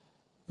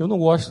Eu não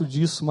gosto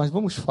disso, mas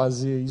vamos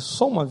fazer isso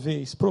só uma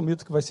vez.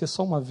 Prometo que vai ser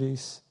só uma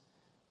vez.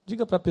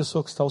 Diga para a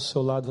pessoa que está ao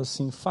seu lado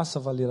assim: faça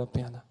valer a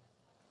pena.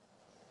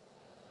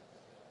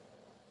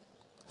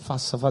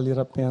 Faça valer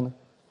a pena.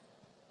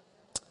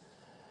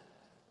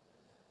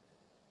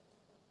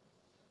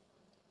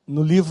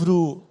 No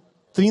livro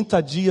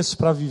 30 Dias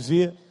para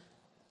Viver,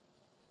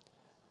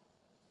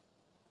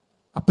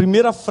 a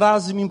primeira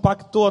frase me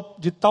impactou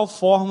de tal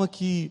forma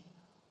que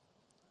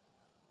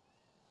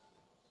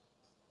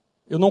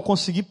eu não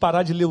consegui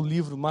parar de ler o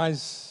livro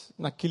mais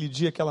naquele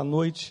dia, aquela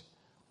noite,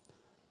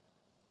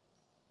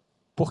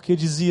 porque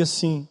dizia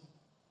assim: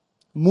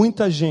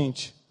 muita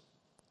gente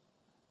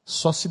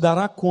só se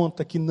dará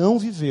conta que não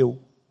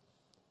viveu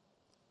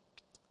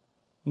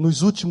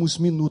nos últimos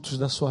minutos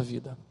da sua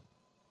vida.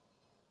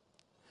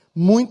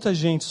 Muita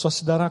gente só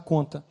se dará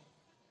conta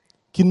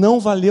que não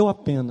valeu a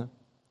pena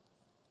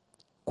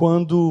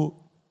quando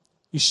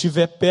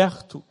estiver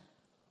perto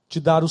de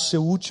dar o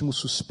seu último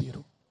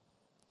suspiro.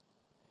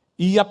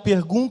 E a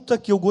pergunta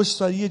que eu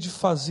gostaria de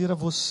fazer a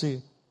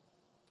você,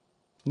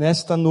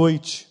 nesta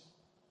noite: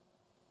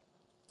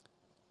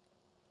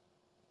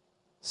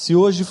 se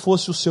hoje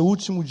fosse o seu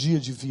último dia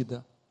de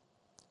vida,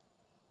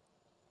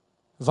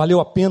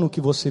 valeu a pena o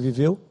que você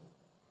viveu?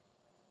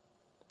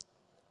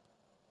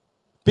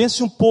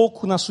 Pense um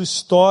pouco na sua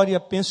história,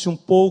 pense um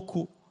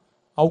pouco.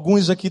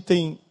 Alguns aqui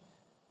têm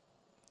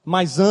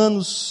mais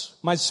anos,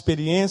 mais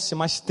experiência,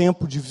 mais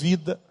tempo de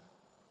vida,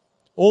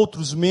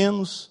 outros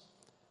menos.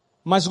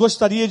 Mas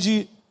gostaria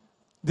de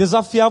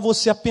desafiar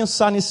você a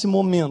pensar nesse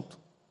momento.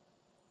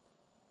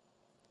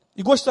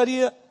 E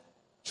gostaria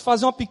de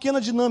fazer uma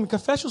pequena dinâmica.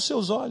 Feche os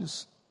seus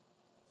olhos.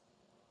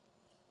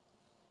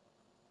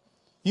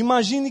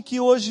 Imagine que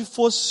hoje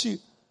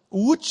fosse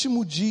o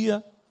último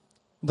dia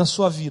da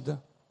sua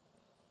vida.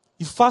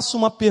 E faça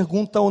uma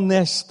pergunta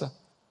honesta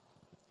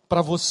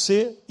para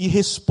você e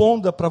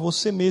responda para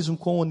você mesmo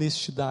com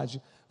honestidade: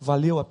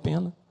 valeu a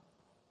pena?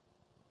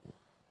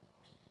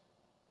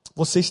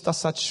 Você está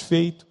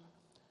satisfeito?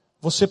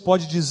 Você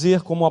pode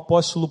dizer, como o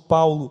apóstolo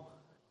Paulo: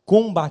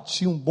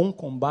 combati um bom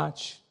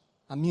combate.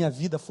 A minha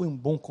vida foi um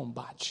bom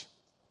combate.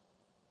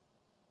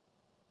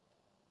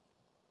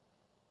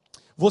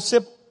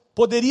 Você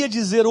poderia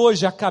dizer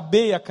hoje: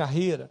 acabei a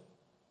carreira.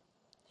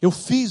 Eu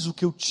fiz o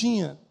que eu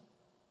tinha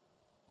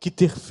que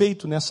ter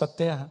feito nessa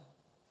terra.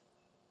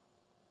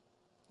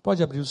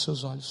 Pode abrir os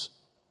seus olhos.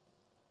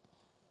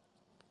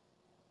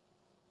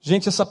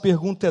 Gente, essa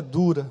pergunta é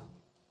dura.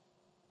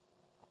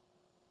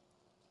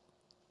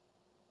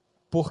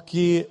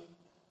 Porque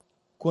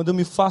quando eu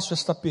me faço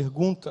esta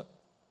pergunta,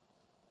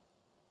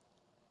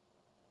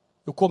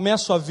 eu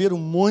começo a ver um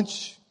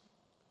monte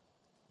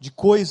de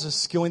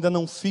coisas que eu ainda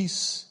não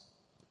fiz,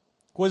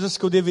 coisas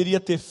que eu deveria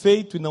ter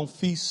feito e não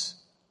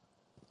fiz.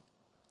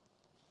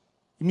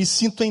 E me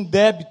sinto em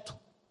débito,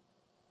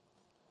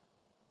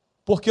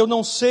 porque eu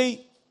não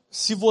sei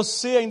se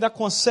você ainda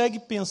consegue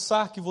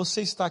pensar que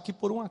você está aqui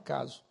por um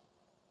acaso.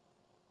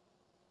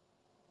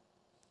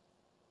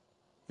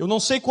 Eu não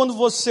sei quando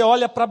você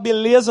olha para a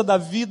beleza da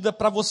vida,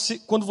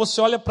 quando você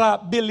olha para a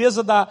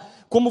beleza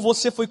como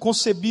você foi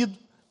concebido.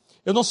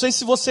 Eu não sei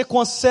se você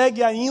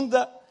consegue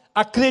ainda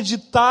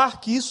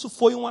acreditar que isso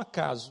foi um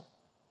acaso.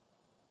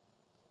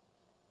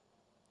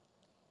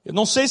 Eu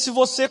não sei se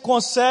você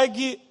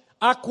consegue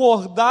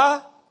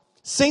acordar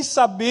sem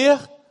saber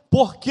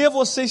por que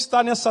você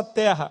está nessa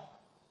terra.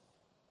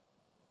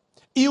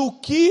 E o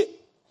que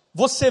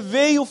você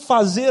veio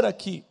fazer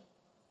aqui?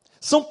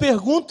 São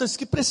perguntas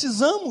que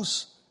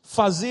precisamos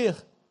fazer.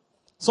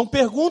 São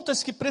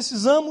perguntas que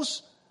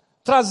precisamos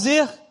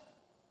trazer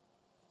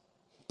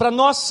para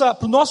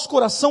o nosso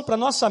coração, para a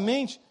nossa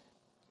mente,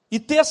 e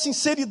ter a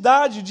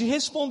sinceridade de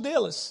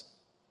respondê-las.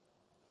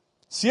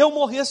 Se eu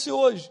morresse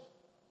hoje,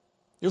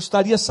 eu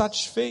estaria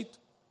satisfeito.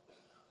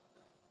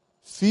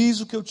 Fiz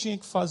o que eu tinha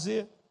que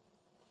fazer.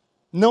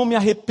 Não me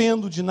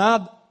arrependo de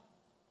nada.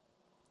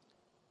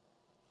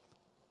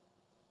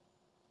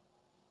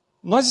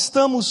 Nós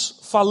estamos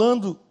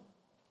falando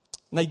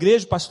na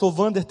igreja, o pastor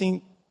Valer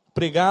tem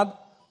pregado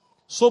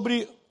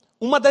sobre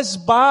uma das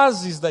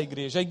bases da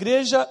igreja. A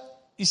igreja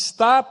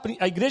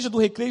do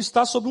Recreio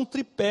está sobre um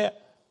tripé.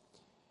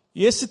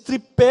 E esse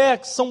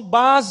tripé são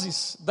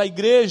bases da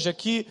igreja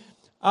que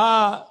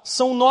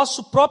são o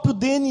nosso próprio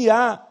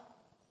DNA.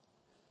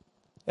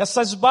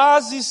 Essas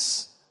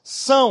bases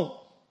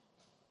são,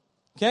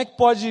 quem é que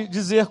pode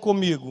dizer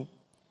comigo?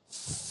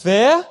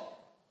 Fé,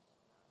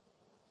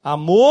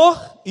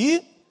 amor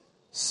e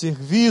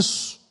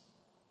serviço.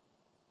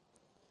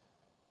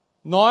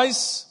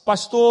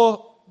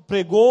 Pastor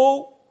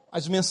pregou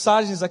as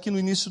mensagens aqui no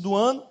início do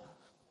ano,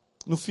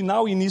 no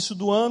final e início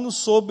do ano,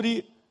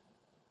 sobre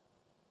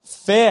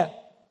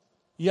fé.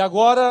 E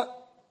agora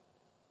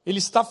ele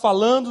está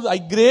falando, a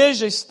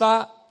igreja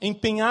está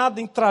empenhada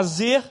em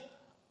trazer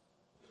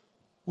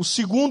o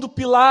segundo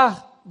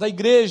pilar da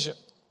igreja,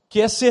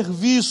 que é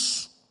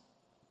serviço.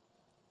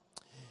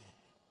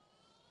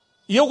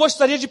 E eu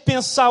gostaria de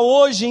pensar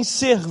hoje em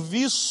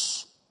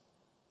serviço,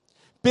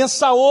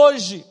 pensar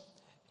hoje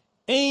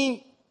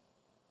em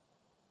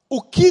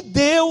o que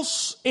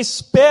Deus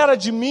espera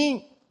de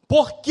mim,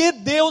 por que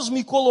Deus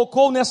me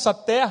colocou nessa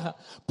terra,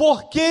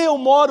 por que eu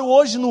moro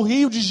hoje no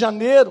Rio de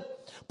Janeiro,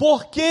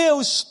 por que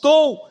eu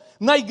estou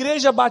na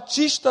Igreja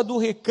Batista do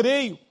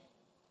Recreio,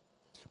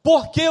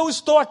 por que eu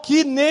estou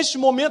aqui neste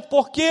momento,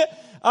 porque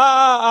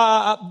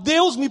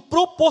Deus me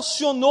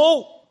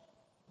proporcionou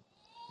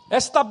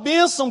esta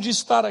bênção de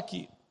estar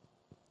aqui.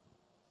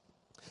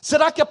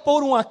 Será que é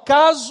por um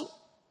acaso?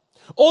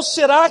 Ou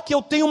será que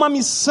eu tenho uma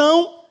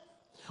missão?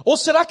 Ou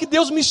será que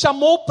Deus me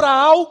chamou para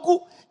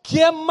algo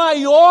que é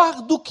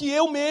maior do que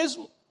eu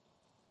mesmo?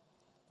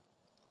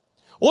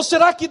 Ou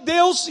será que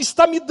Deus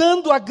está me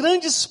dando a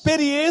grande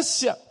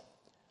experiência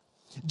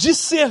de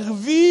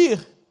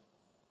servir,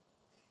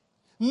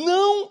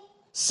 não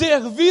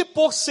servir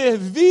por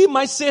servir,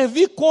 mas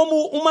servir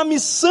como uma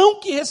missão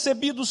que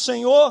recebi do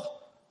Senhor,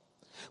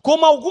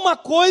 como alguma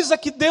coisa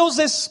que Deus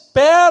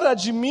espera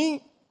de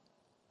mim,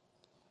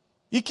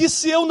 e que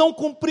se eu não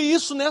cumprir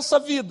isso nessa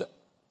vida,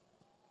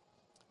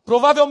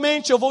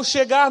 provavelmente eu vou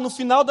chegar no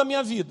final da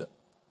minha vida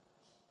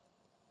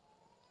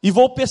e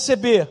vou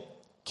perceber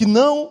que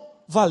não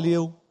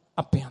valeu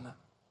a pena.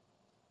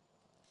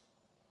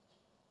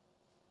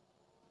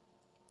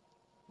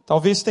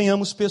 Talvez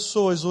tenhamos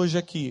pessoas hoje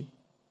aqui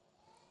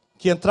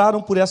que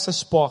entraram por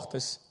essas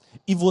portas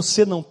e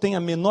você não tem a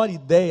menor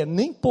ideia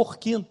nem por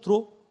que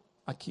entrou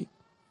aqui.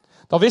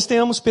 Talvez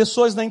tenhamos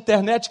pessoas na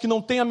internet que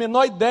não têm a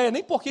menor ideia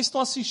nem por que estão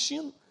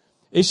assistindo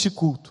este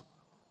culto.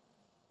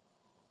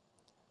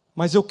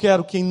 Mas eu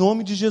quero que, em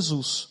nome de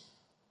Jesus,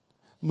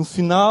 no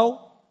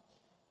final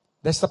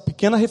desta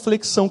pequena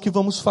reflexão que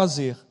vamos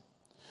fazer,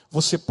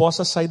 você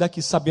possa sair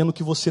daqui sabendo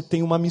que você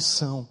tem uma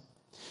missão,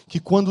 que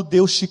quando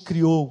Deus te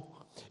criou,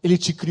 Ele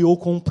te criou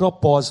com um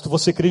propósito.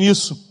 Você crê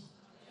nisso?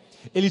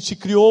 Ele te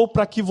criou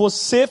para que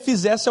você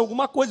fizesse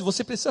alguma coisa.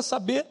 Você precisa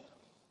saber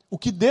o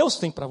que Deus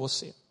tem para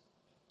você.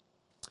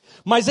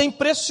 Mas é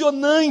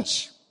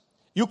impressionante,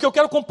 e o que eu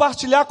quero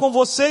compartilhar com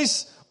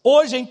vocês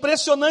hoje é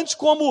impressionante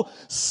como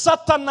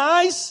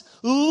Satanás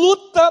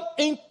luta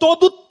em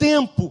todo o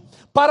tempo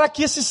para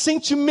que esse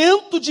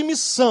sentimento de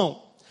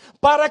missão,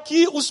 para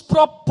que os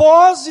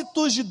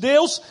propósitos de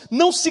Deus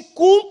não se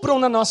cumpram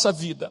na nossa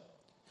vida.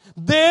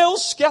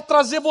 Deus quer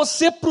trazer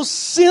você para o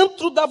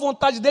centro da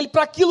vontade dEle,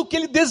 para aquilo que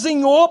Ele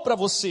desenhou para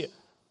você.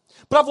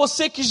 Para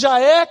você que já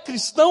é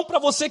cristão, para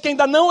você que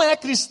ainda não é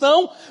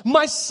cristão,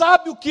 mas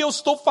sabe o que eu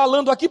estou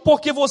falando aqui,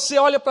 porque você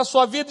olha para a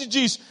sua vida e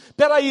diz,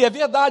 peraí, é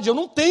verdade, eu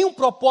não tenho um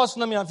propósito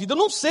na minha vida, eu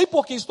não sei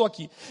por que estou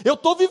aqui. Eu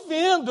estou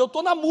vivendo, eu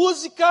estou na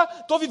música,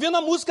 estou vivendo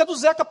a música do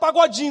Zeca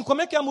Pagodinho.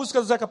 Como é que é a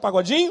música do Zeca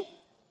Pagodinho?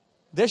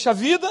 Deixa a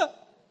vida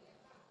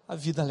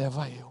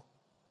leva eu.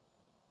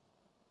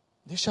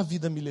 Deixa a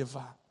vida me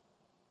levar.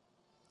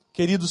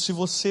 Querido, se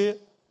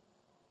você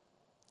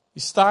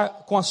está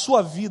com a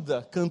sua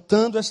vida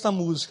cantando esta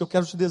música, eu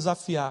quero te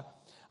desafiar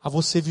a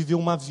você viver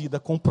uma vida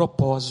com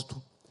propósito,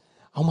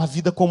 a uma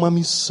vida com uma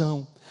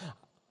missão,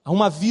 a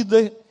uma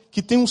vida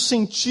que tem um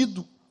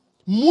sentido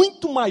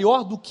muito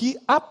maior do que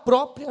a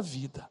própria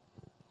vida.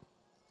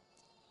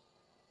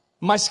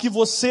 Mas que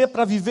você,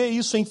 para viver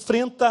isso,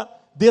 enfrenta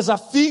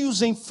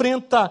desafios,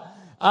 enfrenta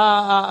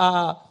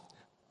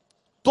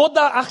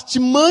toda a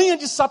artimanha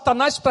de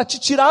Satanás para te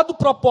tirar do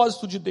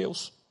propósito de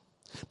Deus.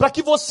 Para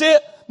que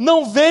você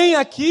não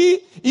venha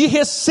aqui e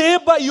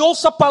receba e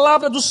ouça a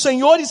palavra do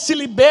Senhor e se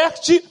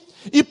liberte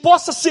e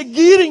possa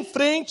seguir em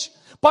frente,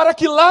 para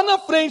que lá na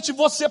frente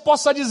você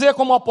possa dizer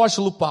como o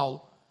apóstolo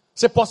Paulo,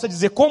 você possa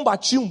dizer,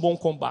 combati um bom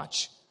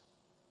combate.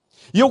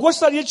 E eu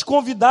gostaria de te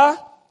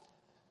convidar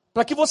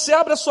para que você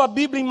abra sua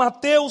Bíblia em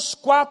Mateus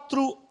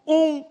 4,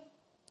 1,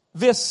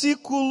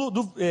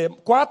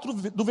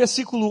 do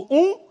versículo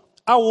 1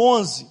 ao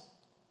 11.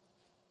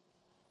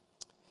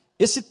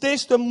 Esse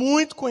texto é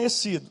muito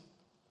conhecido.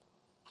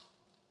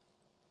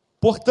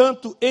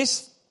 Portanto,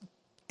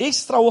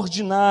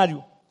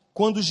 extraordinário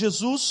quando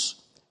Jesus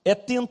é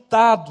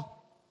tentado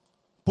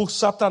por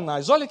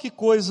Satanás. Olha que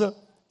coisa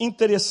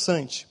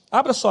interessante.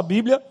 Abra sua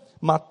Bíblia,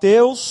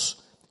 Mateus,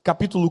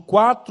 capítulo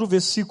 4,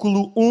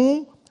 versículo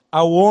 1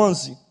 ao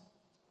 11.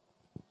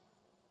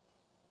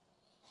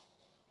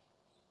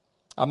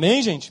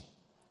 Amém, gente?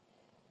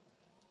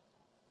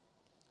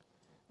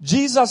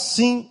 Diz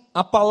assim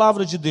a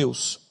palavra de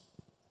Deus.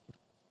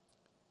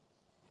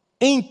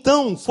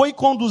 Então foi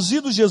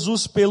conduzido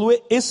Jesus pelo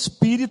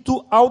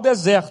Espírito ao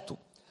deserto,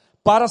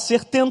 para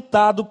ser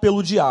tentado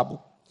pelo diabo.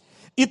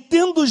 E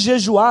tendo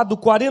jejuado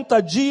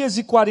 40 dias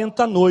e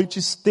 40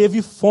 noites,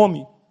 teve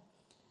fome.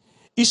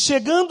 E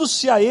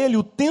chegando-se a ele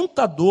o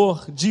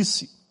tentador,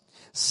 disse,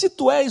 se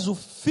tu és o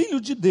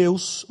Filho de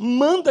Deus,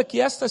 manda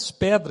que estas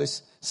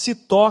pedras se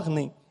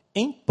tornem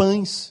em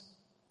pães.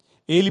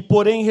 Ele,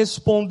 porém,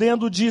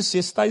 respondendo, disse,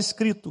 está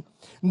escrito,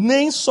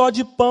 nem só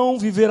de pão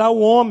viverá o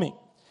homem,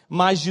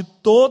 mas de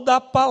toda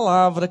a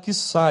palavra que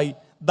sai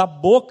da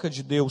boca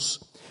de Deus.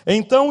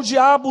 Então o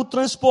diabo o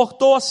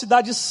transportou à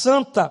cidade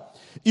santa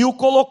e o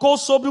colocou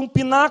sobre o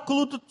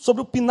pináculo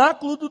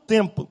do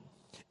templo.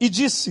 E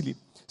disse-lhe,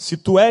 se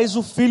tu és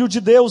o Filho de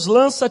Deus,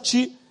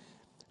 lança-te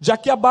de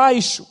aqui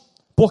abaixo,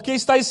 porque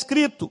está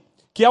escrito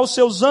que aos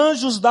seus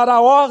anjos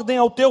dará ordem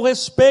ao teu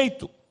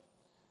respeito,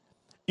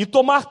 e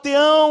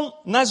tomar-te-ão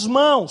nas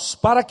mãos,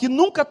 para que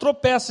nunca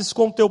tropeces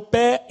com teu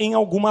pé em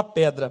alguma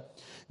pedra.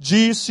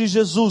 Disse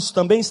Jesus,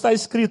 também está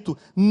escrito,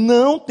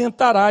 não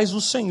tentarás o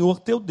Senhor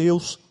teu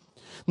Deus.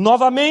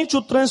 Novamente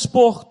o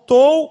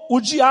transportou o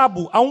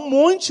diabo a um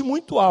monte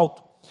muito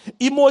alto,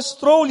 e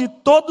mostrou-lhe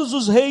todos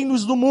os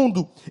reinos do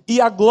mundo,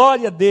 e a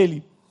glória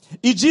dele.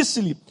 E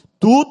disse-lhe,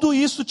 tudo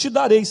isso te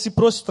darei, se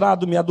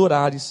prostrado me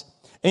adorares.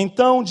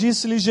 Então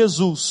disse-lhe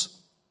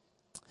Jesus,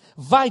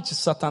 vai-te,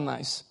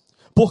 Satanás,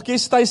 porque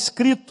está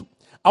escrito,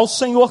 ao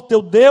Senhor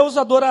teu Deus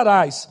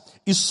adorarás,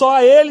 e só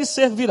a ele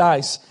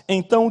servirás.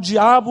 Então o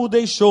diabo o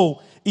deixou,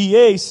 e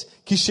eis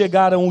que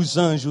chegaram os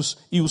anjos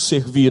e o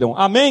serviram.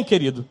 Amém,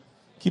 querido?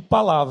 Que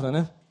palavra,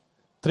 né?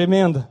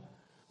 Tremenda.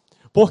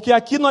 Porque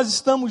aqui nós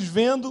estamos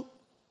vendo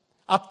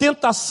a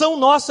tentação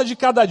nossa de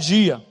cada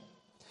dia.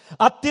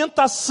 A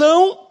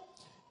tentação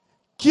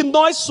que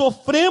nós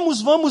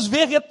sofremos, vamos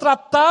ver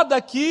retratada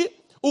aqui,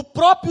 o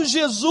próprio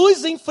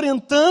Jesus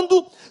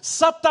enfrentando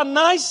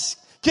Satanás,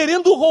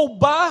 querendo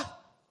roubar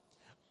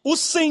o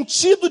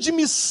sentido de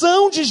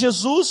missão de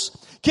Jesus,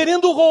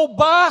 querendo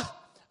roubar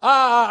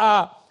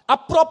a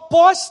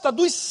proposta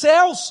dos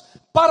céus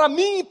para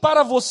mim e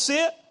para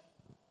você.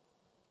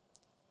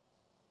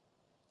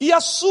 E a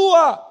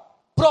sua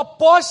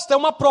proposta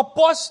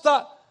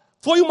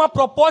foi uma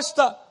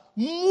proposta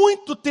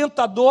muito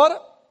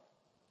tentadora,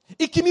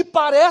 e que me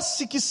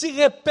parece que se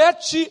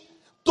repete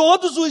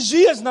todos os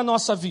dias na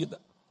nossa vida.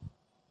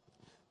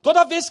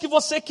 Toda vez que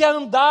você quer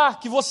andar,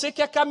 que você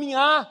quer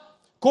caminhar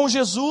com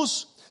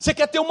Jesus, você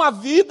quer ter uma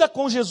vida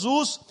com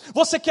Jesus,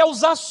 você quer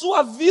usar a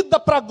sua vida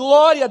para a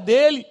glória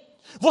dele,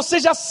 você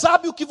já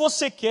sabe o que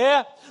você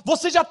quer,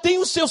 você já tem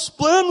os seus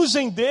planos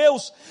em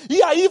Deus,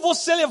 e aí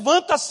você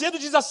levanta cedo e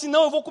diz assim,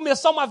 não, eu vou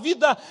começar uma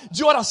vida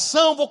de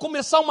oração, vou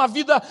começar uma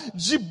vida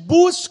de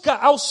busca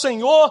ao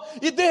Senhor,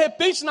 e de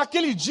repente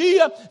naquele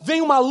dia vem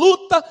uma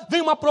luta,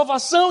 vem uma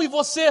provação, e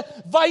você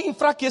vai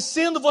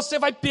enfraquecendo, você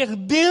vai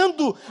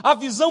perdendo a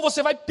visão,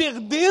 você vai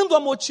perdendo a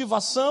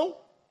motivação.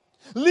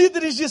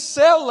 Líderes de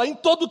célula em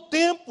todo o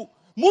tempo,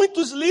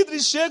 muitos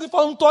líderes chegam e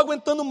falam, não estou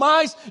aguentando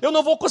mais, eu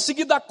não vou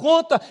conseguir dar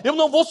conta, eu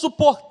não vou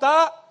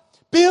suportar.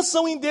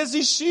 Pensam em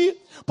desistir,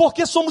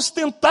 porque somos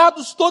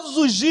tentados todos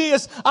os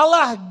dias a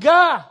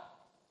largar,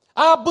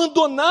 a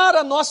abandonar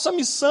a nossa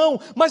missão.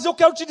 Mas eu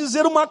quero te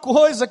dizer uma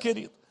coisa,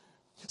 querido.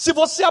 Se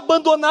você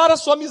abandonar a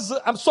sua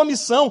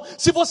missão,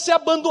 se você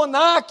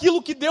abandonar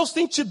aquilo que Deus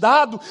tem te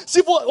dado,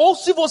 ou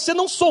se você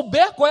não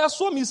souber qual é a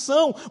sua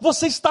missão,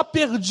 você está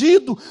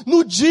perdido.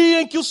 No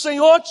dia em que o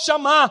Senhor te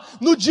chamar,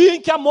 no dia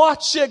em que a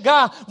morte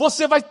chegar,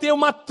 você vai ter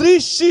uma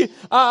triste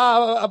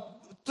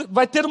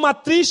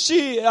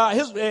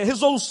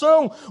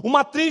resolução,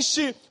 uma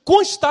triste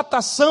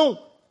constatação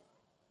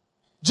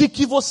de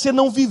que você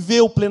não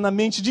viveu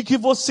plenamente, de que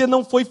você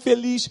não foi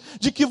feliz,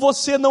 de que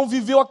você não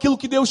viveu aquilo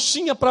que Deus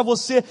tinha para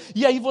você.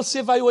 E aí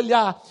você vai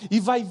olhar e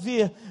vai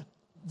ver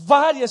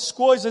várias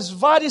coisas,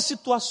 várias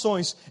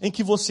situações em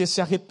que você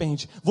se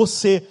arrepende.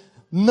 Você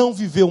não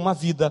viveu uma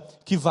vida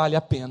que vale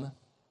a pena.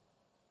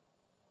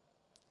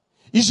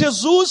 E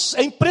Jesus,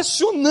 é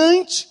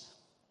impressionante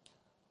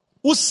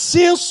o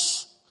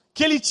senso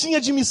que ele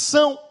tinha de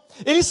missão.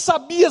 Ele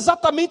sabia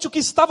exatamente o que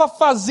estava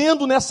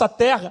fazendo nessa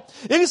terra.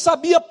 Ele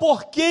sabia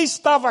por que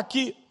estava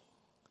aqui.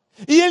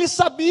 E ele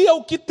sabia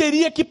o que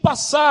teria que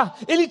passar.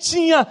 Ele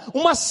tinha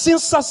uma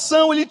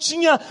sensação, ele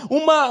tinha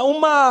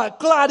uma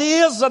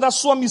clareza da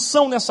sua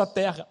missão nessa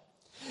terra.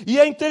 E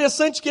é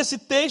interessante que esse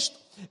texto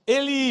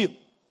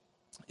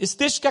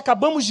que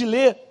acabamos de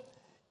ler,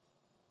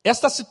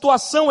 esta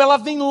situação, ela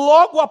vem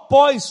logo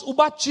após o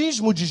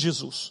batismo de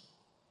Jesus.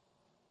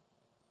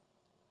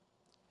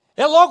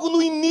 É logo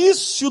no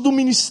início do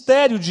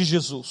ministério de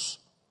Jesus.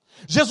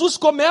 Jesus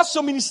começa o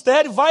seu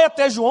ministério, vai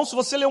até João. Se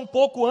você ler um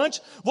pouco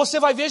antes, você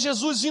vai ver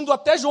Jesus indo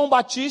até João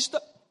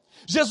Batista,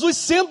 Jesus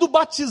sendo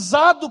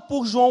batizado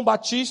por João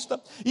Batista,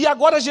 e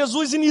agora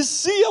Jesus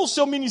inicia o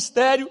seu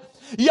ministério,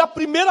 e a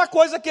primeira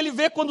coisa que ele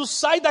vê quando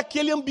sai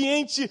daquele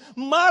ambiente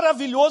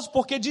maravilhoso,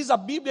 porque diz a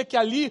Bíblia que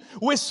ali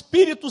o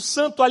Espírito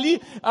Santo,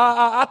 ali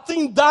a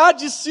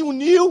Trindade se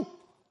uniu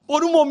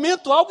por um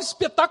momento algo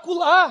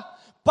espetacular.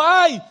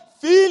 Pai,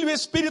 Filho e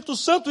Espírito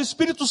Santo, o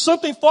Espírito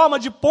Santo em forma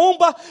de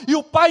pomba, e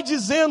o Pai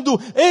dizendo,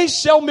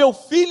 este é o meu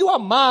Filho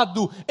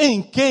amado,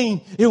 em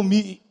quem eu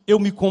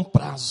me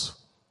comprazo.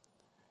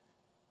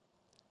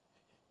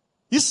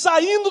 E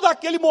saindo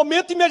daquele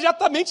momento,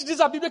 imediatamente diz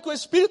a Bíblia que o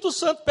Espírito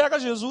Santo pega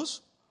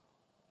Jesus,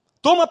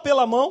 toma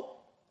pela mão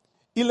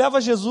e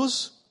leva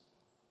Jesus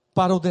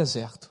para o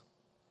deserto.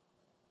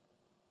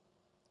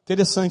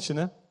 Interessante,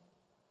 né?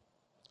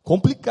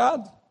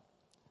 Complicado.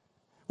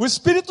 O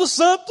Espírito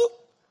Santo,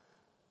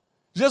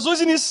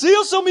 Jesus inicia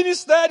o seu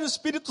ministério, o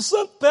Espírito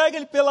Santo pega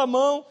ele pela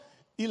mão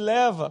e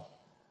leva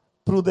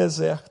para o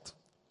deserto.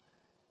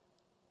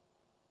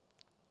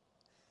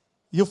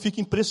 E eu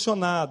fico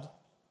impressionado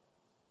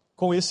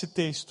com esse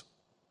texto,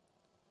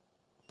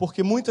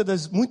 porque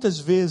muitas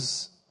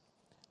vezes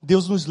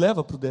Deus nos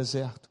leva para o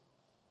deserto,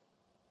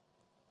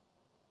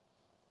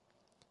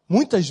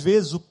 Muitas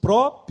vezes o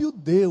próprio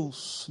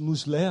Deus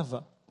nos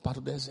leva para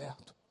o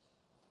deserto.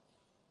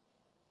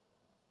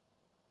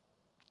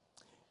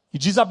 E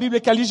diz a Bíblia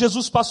que ali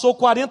Jesus passou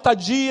 40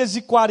 dias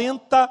e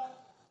 40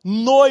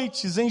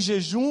 noites em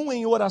jejum,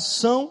 em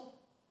oração,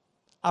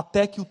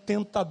 até que o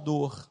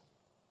tentador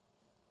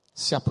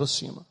se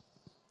aproxima.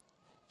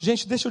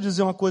 Gente, deixa eu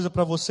dizer uma coisa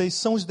para vocês,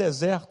 são os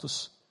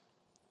desertos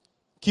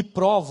que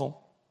provam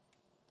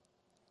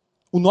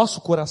o nosso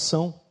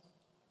coração.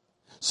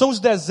 São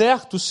os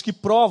desertos que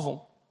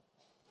provam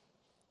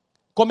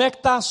como é que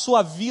está a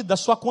sua vida, a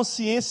sua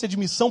consciência de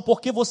missão,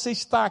 por que você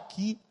está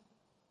aqui.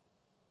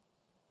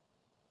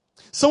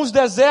 São os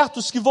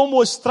desertos que vão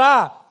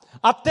mostrar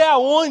até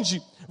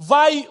onde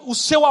vai o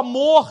seu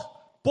amor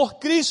por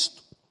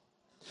Cristo.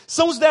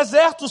 São os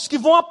desertos que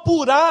vão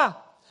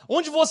apurar,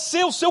 onde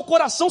o seu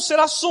coração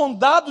será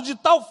sondado de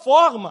tal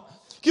forma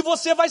que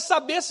você vai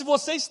saber se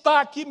você está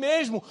aqui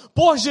mesmo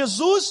por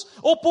Jesus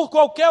ou por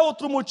qualquer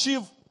outro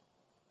motivo.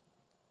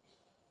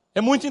 É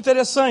muito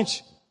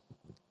interessante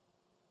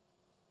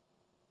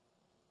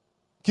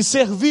que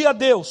servir a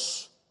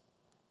Deus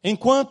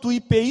enquanto o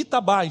IPI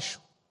está baixo,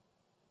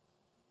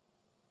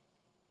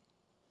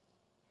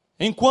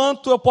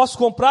 enquanto eu posso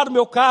comprar o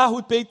meu carro, o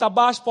IPI está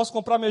baixo, posso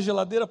comprar minha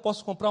geladeira,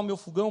 posso comprar o meu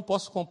fogão,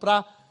 posso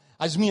comprar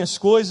as minhas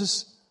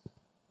coisas.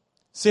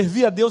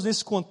 Servir a Deus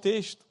nesse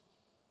contexto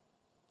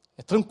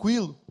é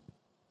tranquilo.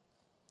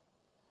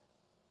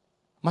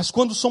 Mas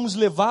quando somos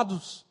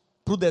levados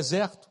para o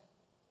deserto,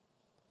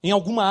 em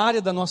alguma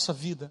área da nossa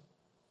vida,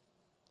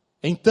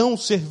 então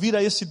servir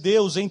a esse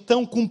Deus,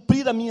 então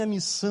cumprir a minha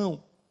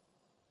missão,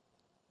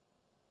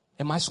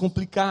 é mais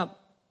complicado.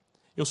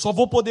 Eu só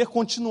vou poder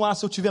continuar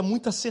se eu tiver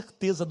muita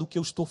certeza do que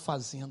eu estou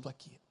fazendo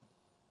aqui.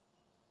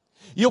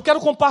 E eu quero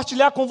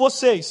compartilhar com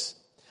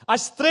vocês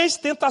as 3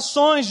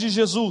 tentações de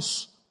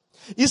Jesus.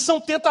 E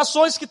são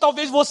tentações que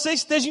talvez você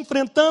esteja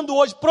enfrentando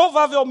hoje,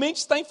 provavelmente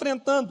está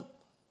enfrentando.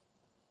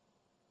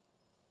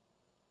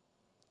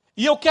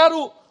 E eu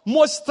quero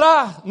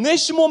mostrar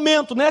neste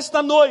momento,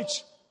 nesta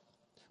noite,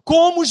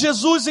 como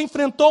Jesus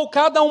enfrentou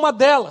cada uma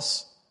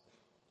delas.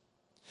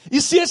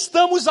 E se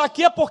estamos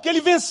aqui é porque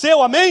Ele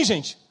venceu, amém,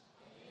 gente?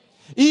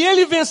 E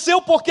Ele venceu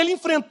porque Ele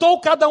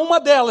enfrentou cada uma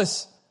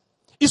delas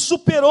e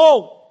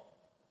superou.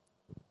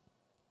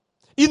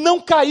 E não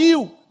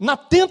caiu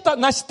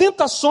nas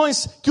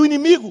tentações que o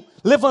inimigo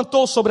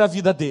levantou sobre a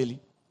vida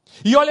dele.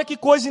 E olha que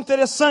coisa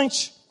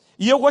interessante.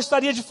 E eu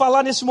gostaria de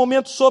falar nesse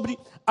momento sobre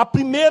a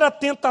primeira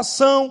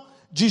tentação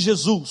de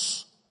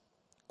Jesus.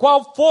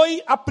 Qual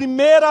foi a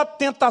primeira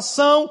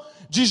tentação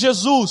de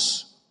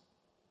Jesus?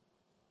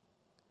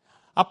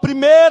 A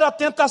primeira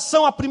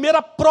tentação, a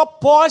primeira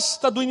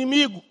proposta do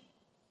inimigo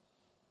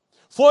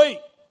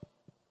foi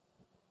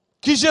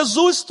que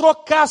Jesus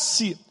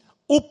trocasse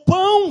o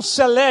pão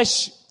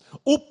celeste,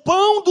 o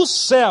pão do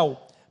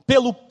céu,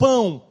 pelo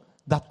pão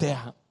da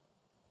terra.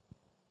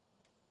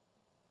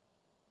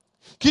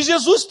 Que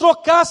Jesus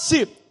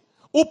trocasse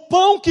o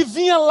pão que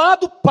vinha lá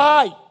do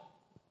Pai,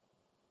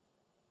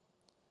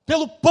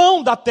 pelo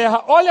pão da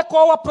terra. Olha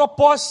qual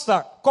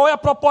é a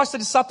proposta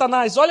de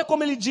Satanás. Olha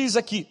como ele diz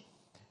aqui.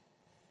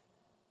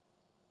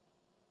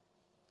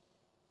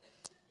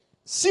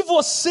 Se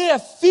você é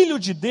filho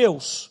de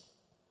Deus,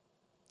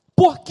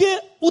 por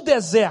que o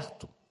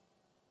deserto?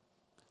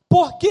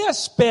 Por que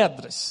as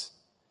pedras?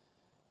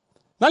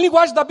 Na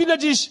linguagem da Bíblia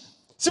diz,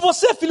 se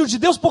você é filho de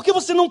Deus, por que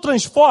você não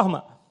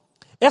transforma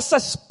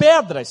essas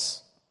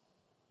pedras?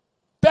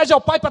 Pede ao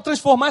Pai para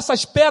transformar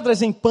essas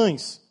pedras em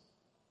pães.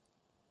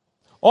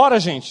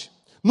 Ora, gente,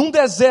 num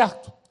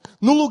deserto,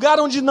 num lugar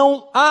onde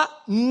não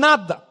há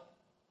nada,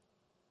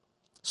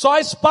 só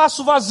há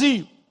espaço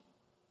vazio,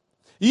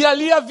 e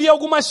ali havia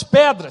algumas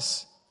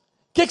pedras.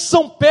 O que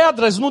são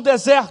pedras no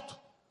deserto?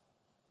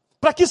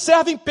 Para que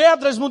servem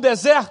pedras no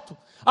deserto?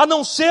 A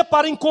não ser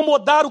para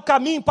incomodar o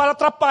caminho, para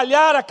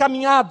atrapalhar a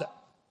caminhada.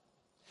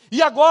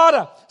 E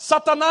agora,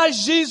 Satanás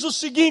diz o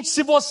seguinte,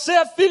 se você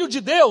é filho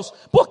de Deus,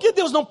 por que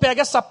Deus não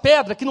pega essa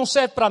pedra que não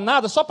serve para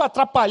nada, só para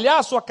atrapalhar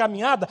a sua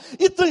caminhada,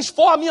 e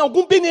transforma em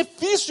algum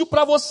benefício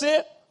para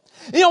você,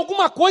 em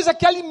alguma coisa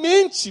que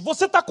alimente,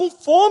 você está com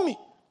fome,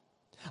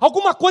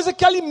 alguma coisa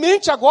que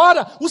alimente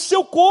agora o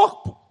seu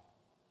corpo.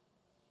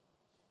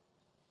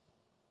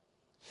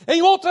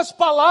 Em outras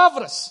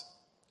palavras,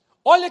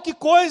 olha que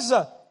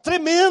coisa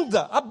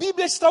tremenda, a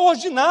Bíblia é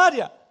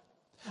extraordinária.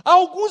 Há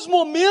alguns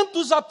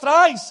momentos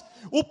atrás,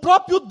 o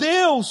próprio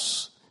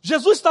Deus,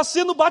 Jesus está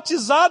sendo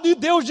batizado e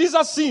Deus diz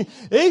assim,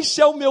 este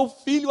é o meu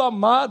filho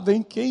amado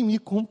em quem me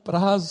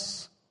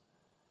comprazo.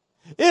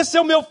 Esse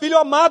é o meu filho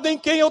amado em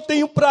quem eu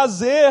tenho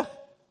prazer.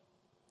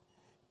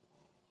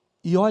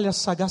 E olha a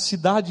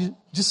sagacidade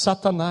de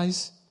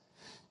Satanás.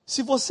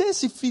 Se você é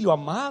esse filho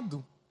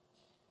amado,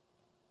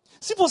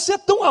 se você é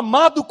tão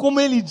amado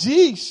como ele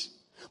diz,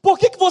 por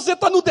que você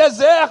está no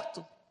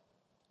deserto?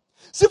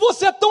 Se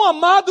você é tão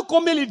amado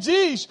como ele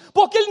diz,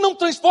 por que ele não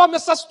transforma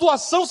essa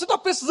situação? Você está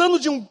precisando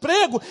de um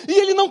emprego e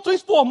ele não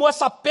transformou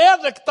essa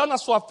pedra que está na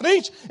sua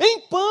frente em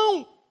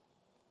pão.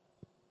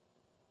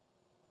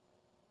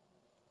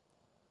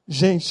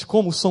 Gente,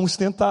 como somos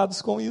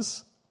tentados com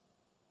isso.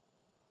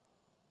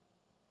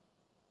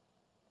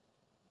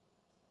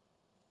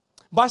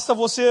 Basta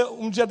você,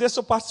 um dia desse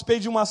eu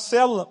participei de uma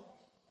célula,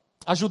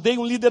 ajudei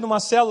um líder numa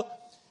célula,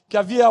 que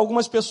havia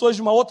algumas pessoas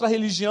de uma outra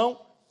religião,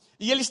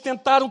 e eles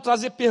tentaram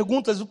trazer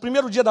perguntas. O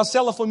primeiro dia da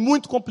célula foi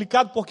muito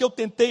complicado, porque eu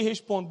tentei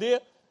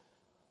responder,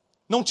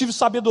 não tive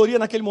sabedoria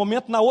naquele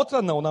momento, na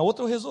outra não, na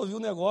outra eu resolvi o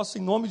negócio,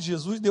 em nome de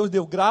Jesus, Deus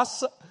deu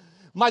graça,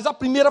 mas a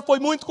primeira foi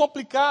muito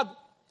complicada,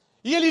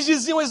 e eles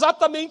diziam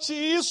exatamente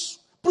isso,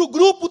 para o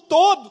grupo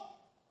todo.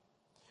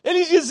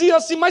 Eles diziam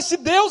assim, mas se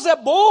Deus é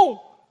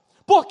bom,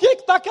 por que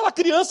está aquela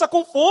criança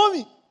com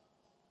fome?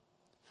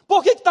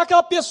 Por que está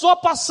aquela pessoa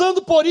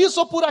passando por isso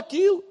ou por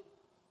aquilo?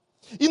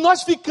 E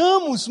nós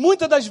ficamos,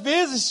 muitas das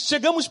vezes,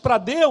 chegamos para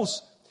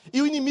Deus,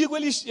 e o inimigo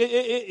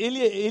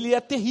ele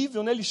é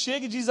terrível, né? Ele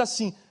chega e diz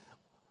assim,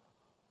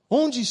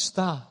 onde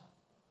está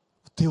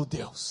o teu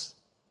Deus?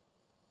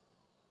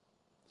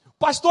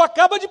 O pastor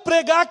acaba de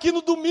pregar aqui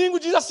no domingo,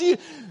 diz assim,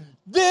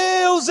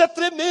 Deus é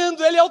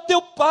tremendo, Ele é o teu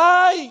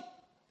Pai.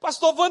 O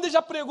pastor Valer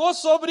já pregou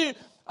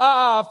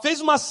fez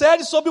uma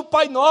série sobre o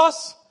Pai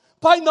Nosso.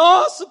 Pai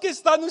Nosso que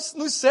está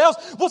nos céus.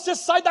 Você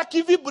sai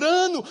daqui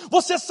vibrando,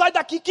 você sai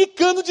daqui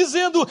quicando,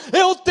 dizendo,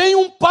 eu tenho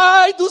um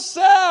Pai do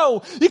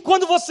céu. E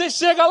quando você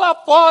chega lá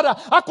fora,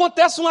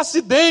 acontece um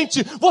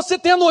acidente, você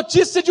tem a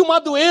notícia de uma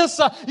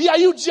doença, e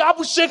aí o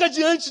diabo chega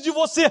diante de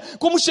você,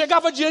 como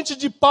chegava diante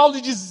de Paulo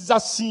e diz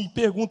assim,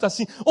 pergunta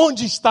assim,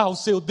 onde está o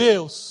seu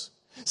Deus?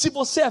 Se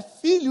você é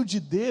filho de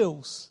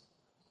Deus,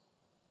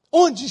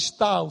 onde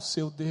está o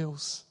seu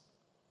Deus?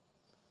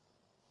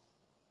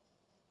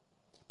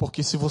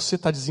 Porque se você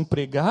está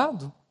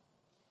desempregado,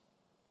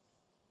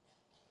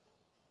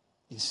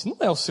 esse não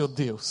é o seu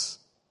Deus.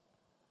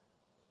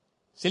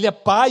 Se Ele é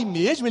Pai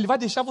mesmo, Ele vai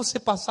deixar você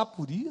passar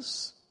por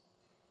isso?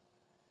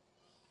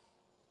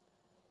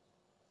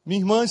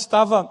 Minha irmã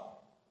estava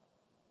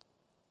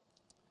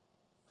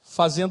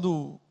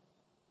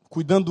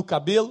cuidando do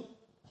cabelo,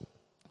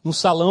 no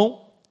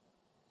salão,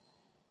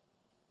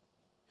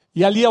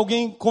 e ali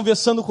alguém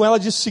conversando com ela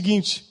disse o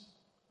seguinte,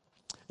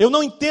 eu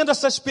não entendo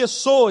essas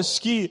pessoas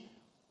que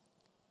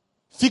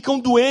ficam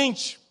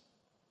doentes,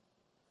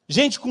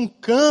 gente com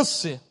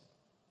câncer.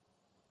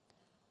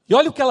 E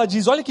olha o que ela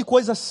diz, olha que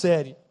coisa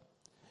séria.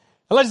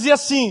 Ela dizia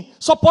assim,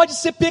 só pode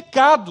ser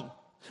pecado,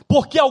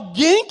 porque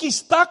alguém que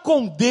está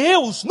com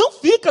Deus não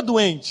fica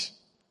doente.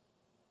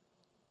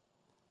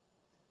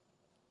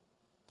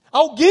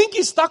 Alguém que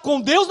está com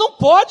Deus não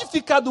pode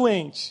ficar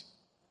doente.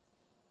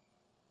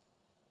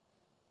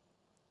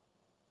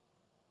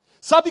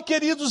 Sabe,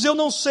 queridos, eu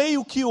não sei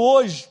o que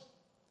hoje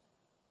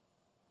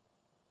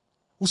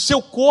o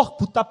seu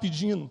corpo está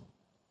pedindo.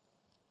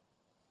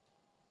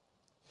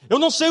 Eu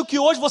não sei o que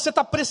hoje você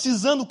está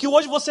precisando, o que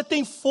hoje você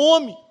tem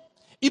fome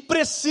e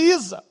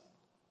precisa.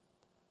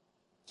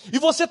 E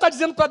você está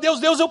dizendo para Deus,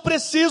 Deus, eu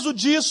preciso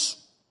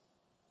disso.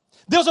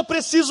 Deus, eu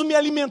preciso me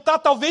alimentar,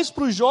 talvez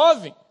para o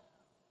jovem.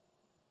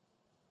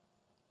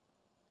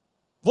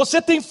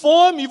 Você tem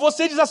fome e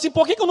você diz assim,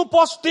 por que eu não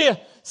posso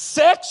ter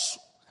sexo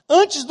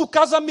antes do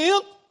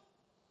casamento?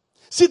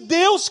 Se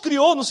Deus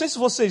criou, não sei se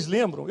vocês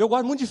lembram, eu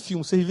gosto muito de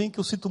filme, vocês veem que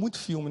eu cito muito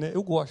filme, né?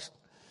 Eu gosto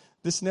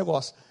desse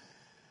negócio.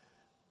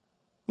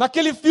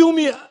 Naquele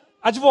filme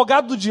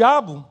Advogado do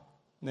Diabo,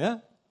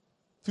 né?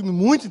 Filme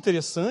muito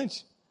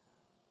interessante.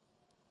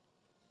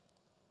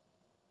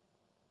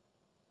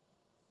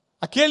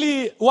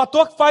 O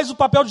ator que faz o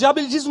papel do diabo,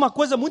 ele diz uma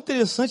coisa muito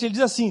interessante, ele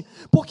diz assim,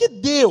 por que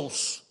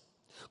Deus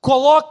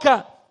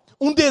coloca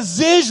um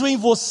desejo em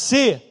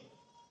você?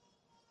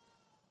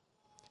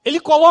 Ele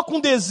coloca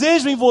um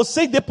desejo em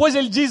você e depois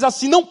ele diz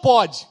assim, não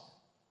pode.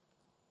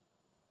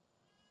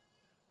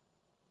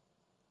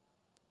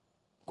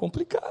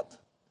 Complicado.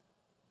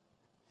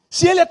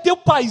 Se ele é teu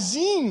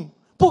paizinho,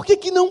 por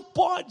que não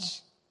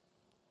pode?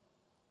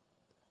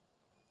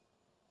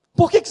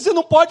 Por que você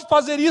não pode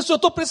fazer isso? Eu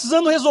estou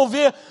precisando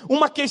resolver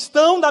uma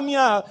questão na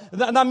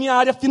minha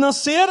área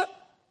financeira,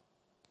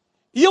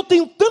 e eu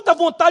tenho tanta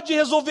vontade de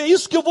resolver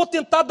isso que eu vou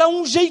tentar dar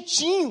um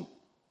jeitinho.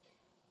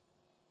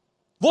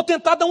 Vou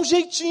tentar dar um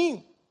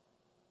jeitinho.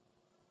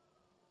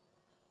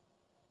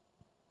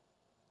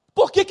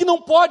 Por que não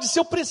pode? Se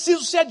eu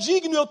preciso, se é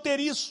digno eu ter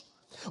isso.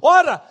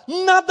 Ora,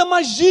 nada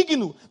mais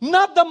digno,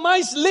 nada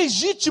mais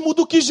legítimo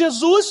do que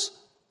Jesus,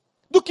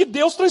 do que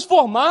Deus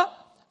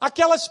transformar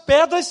aquelas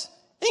pedras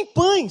em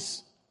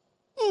pães.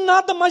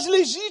 Nada mais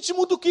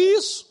legítimo do que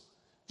isso.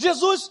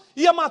 Jesus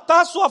ia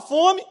matar a sua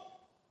fome,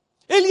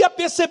 ele ia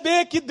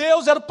perceber que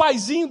Deus era o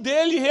paizinho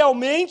dele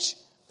realmente,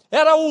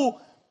 era o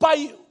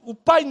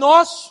Pai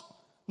Nosso,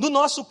 no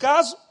nosso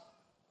caso.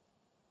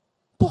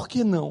 Por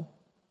que não?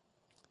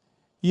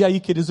 E aí,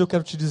 queridos, eu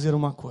quero te dizer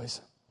uma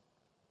coisa.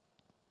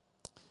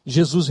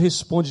 Jesus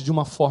responde de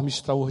uma forma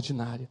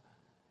extraordinária.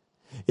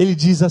 Ele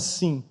diz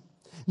assim,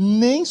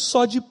 nem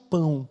só de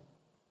pão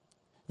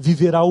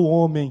viverá o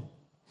homem,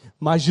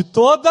 mas de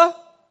toda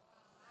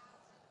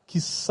que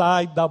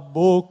sai da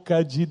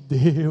boca de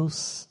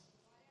Deus.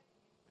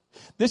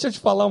 Deixa eu te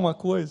falar uma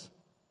coisa.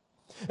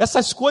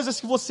 Essas coisas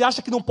que você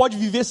acha que não pode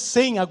viver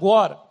sem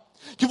agora,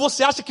 que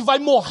você acha que vai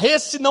morrer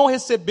se não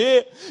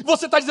receber.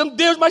 Você está dizendo: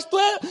 Deus, mas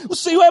o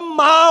Senhor é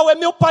mau, é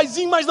meu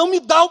paizinho, mas não me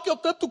dá o que eu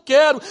tanto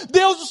quero.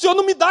 Deus, o Senhor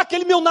não me dá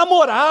aquele meu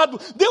namorado.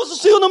 Deus, o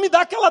Senhor não me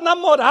dá aquela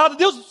namorada.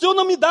 Deus, o Senhor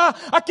não me dá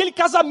aquele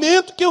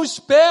casamento que eu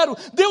espero.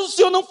 Deus, o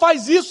Senhor não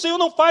faz isso, o Senhor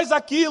não faz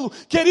aquilo.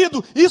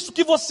 Querido, isso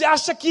que você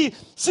acha que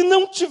se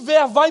não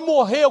tiver vai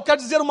morrer, eu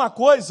quero dizer uma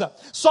coisa: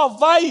 só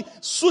vai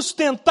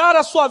sustentar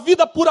a sua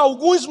vida por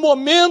alguns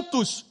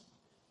momentos.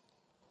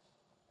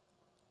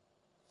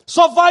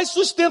 Só vai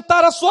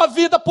sustentar a sua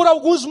vida por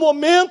alguns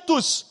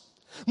momentos.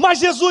 Mas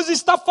Jesus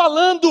está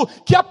falando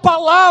que a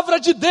palavra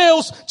de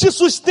Deus te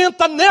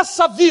sustenta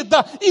nessa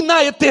vida e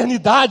na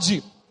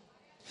eternidade.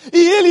 E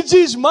ele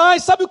diz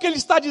mais, sabe o que ele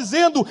está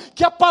dizendo?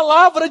 Que a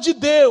palavra de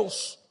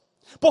Deus,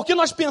 porque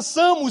nós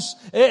pensamos,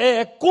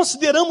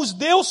 consideramos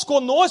Deus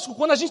conosco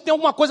quando a gente tem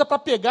alguma coisa para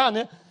pegar,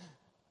 né?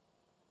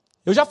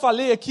 Eu já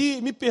falei aqui,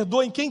 me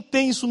perdoem, quem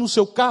tem isso no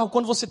seu carro,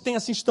 quando você tem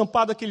assim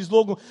estampado aquele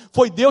slogan: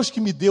 foi Deus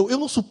que me deu. Eu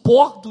não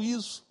suporto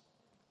isso.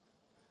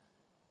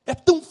 É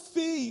tão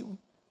feio.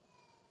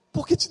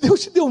 Porque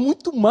Deus te deu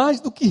muito mais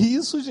do que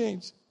isso,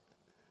 gente.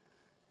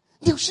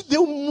 Deus te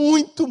deu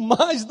muito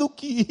mais do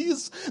que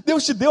isso.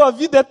 Deus te deu a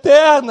vida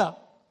eterna.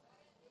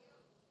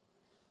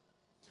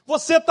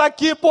 Você está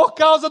aqui por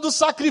causa do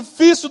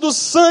sacrifício do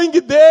sangue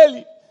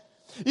dele.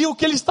 E o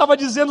que ele estava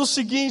dizendo é o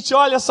seguinte: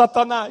 olha,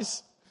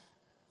 Satanás,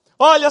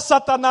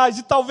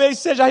 e talvez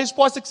seja a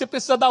resposta que você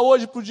precisa dar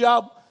hoje para o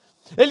diabo.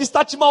 Ele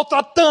está te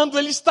maltratando,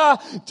 ele está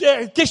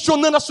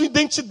questionando a sua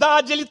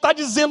identidade, ele está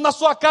dizendo na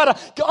sua cara: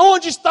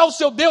 onde está o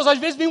seu Deus? Às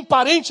vezes vem um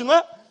parente, não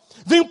é?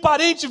 Vem um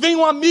parente, vem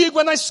um amigo,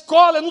 é na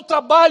escola, é no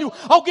trabalho,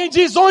 alguém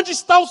diz: onde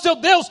está o seu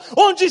Deus?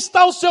 Onde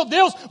está o seu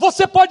Deus?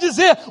 Você pode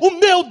dizer: o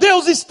meu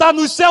Deus está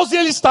nos céus e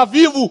ele está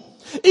vivo,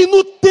 e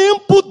no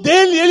tempo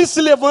dele ele se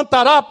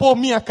levantará por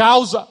minha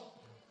causa.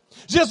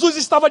 Jesus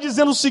estava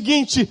dizendo o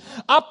seguinte: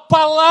 a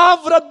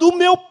palavra do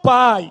meu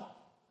Pai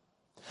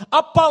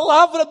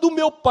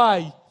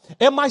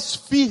é mais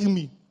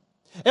firme,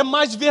 é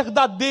mais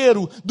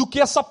verdadeiro do que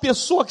essa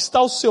pessoa que está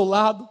ao seu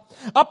lado.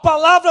 A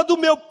palavra do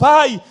meu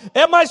Pai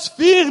é mais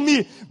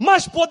firme,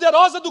 mais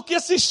poderosa do que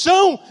esse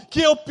chão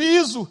que eu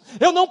piso.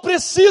 Eu não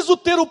preciso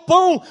ter o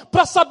pão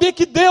para saber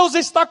que Deus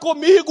está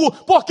comigo,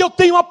 porque eu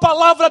tenho a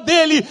palavra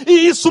dele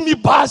e isso me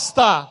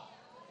basta.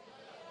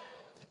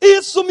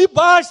 Isso me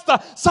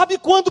basta. Sabe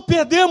quando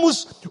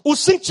perdemos o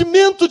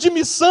sentimento de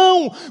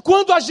missão?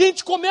 Quando a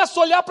gente começa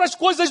a olhar para as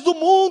coisas do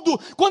mundo,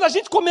 quando a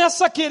gente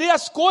começa a querer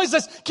as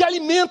coisas que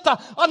alimentam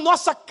a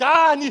nossa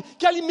carne,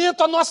 que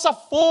alimentam a nossa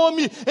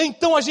fome,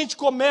 então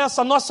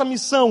a nossa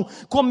missão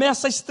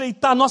começa a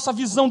estreitar, a nossa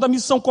visão da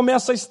missão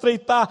começa a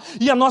estreitar,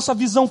 e a nossa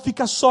visão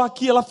fica só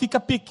aqui, ela fica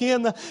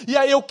pequena, e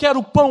aí eu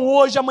quero pão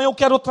hoje, amanhã eu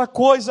quero outra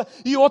coisa,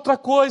 e outra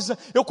coisa.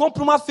 Eu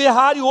compro uma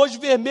Ferrari hoje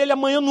vermelha,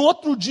 amanhã no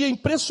outro dia,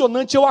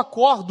 impressionante, eu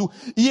acordo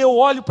e eu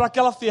olho para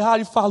aquela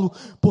Ferrari e falo: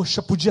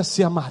 poxa, podia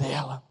ser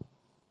amarela.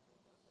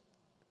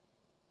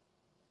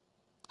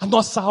 A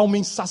nossa alma é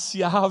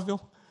insaciável.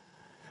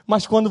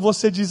 Mas quando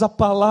você diz: a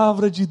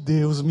palavra de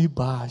Deus me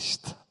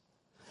basta,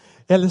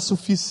 ela é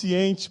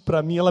suficiente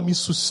para mim, ela me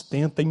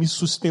sustenta e me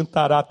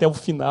sustentará até o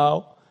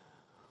final.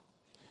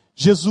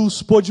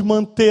 Jesus pôde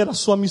manter a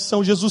sua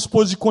missão, Jesus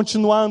pôde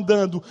continuar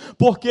andando,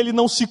 porque ele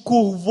não se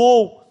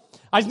curvou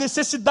às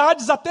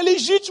necessidades até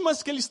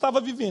legítimas que ele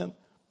estava vivendo.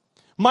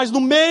 Mas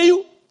no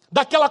meio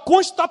daquela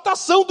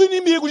constatação do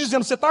inimigo,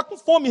 dizendo: você está com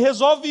fome,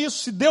 resolve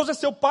isso. Se Deus é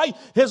seu pai,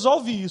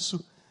 resolve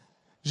isso.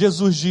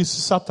 Jesus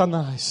disse: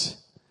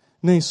 Satanás,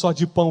 nem só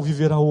de pão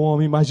viverá o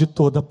homem, mas de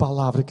toda a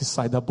palavra que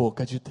sai da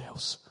boca de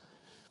Deus.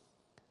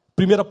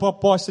 Primeira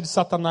proposta de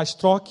Satanás: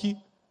 troque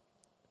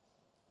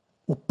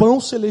o pão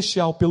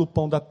celestial pelo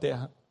pão da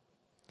terra.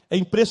 É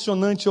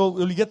impressionante, eu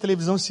liguei a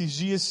televisão esses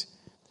dias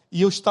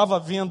e eu estava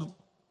vendo,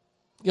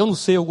 eu não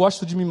sei, eu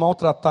gosto de me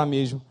maltratar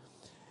mesmo.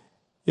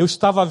 Eu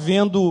estava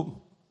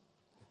vendo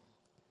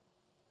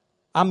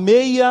a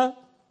meia,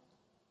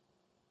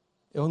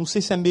 eu não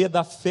sei se é meia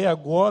da fé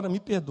agora, me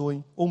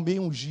perdoem, ou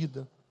meia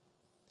ungida.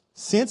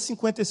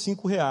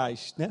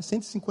 R$155, né?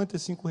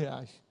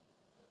 R$155.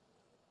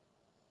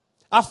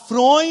 A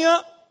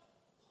fronha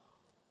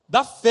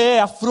da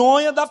fé,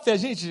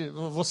 Gente,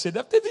 você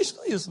deve ter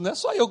visto isso, não é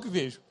só eu que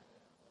vejo.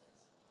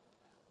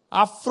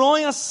 A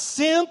fronha,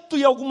 100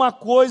 e alguma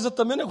coisa,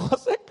 também o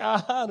negócio é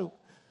caro.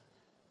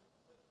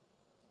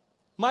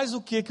 Mas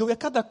o que? É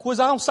cada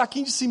coisa, um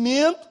saquinho de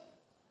cimento.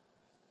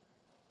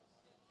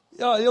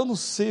 Eu não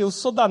sei, eu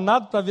sou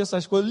danado para ver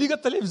essas coisas. Liga a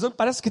televisão e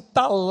parece que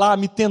está lá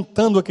me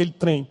tentando aquele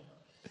trem.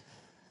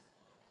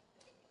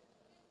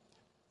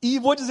 E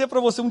vou dizer para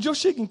você, um dia eu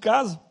chego em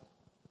casa,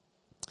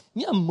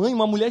 minha mãe,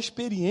 uma mulher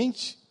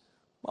experiente,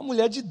 uma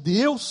mulher de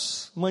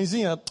Deus,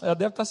 mãezinha, ela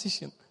deve estar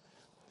assistindo.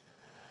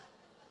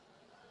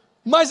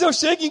 Mas eu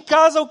chego em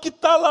casa, o que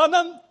está lá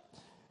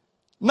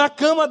na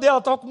cama dela,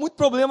 estava com muito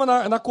problema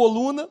na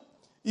coluna,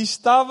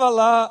 estava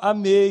lá a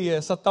meia,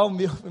 essa tal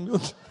meia, meu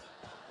Deus.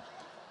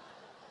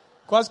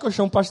 Quase que eu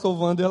chamo o pastor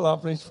Valer lá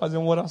para a gente fazer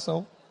uma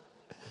oração.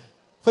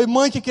 Falei,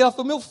 mãe, o que que é? Ela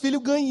falou, meu filho,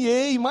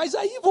 ganhei, mas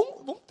aí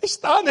vamos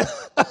testar, né?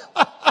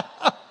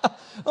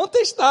 Vamos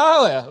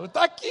testar, ué.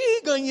 Tá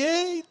aqui,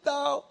 ganhei e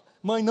tal.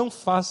 Mãe, não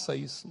faça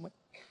isso, mãe.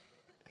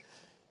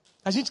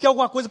 A gente quer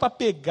alguma coisa para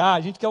pegar,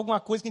 a gente quer alguma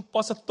coisa que a gente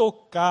possa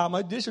tocar,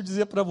 mas deixa eu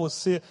dizer para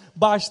você,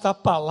 basta a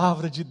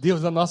palavra de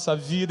Deus na nossa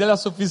vida, ela é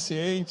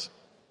suficiente.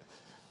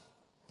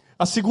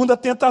 A segunda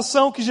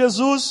tentação que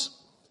Jesus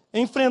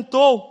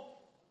enfrentou,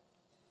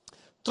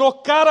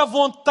 trocar a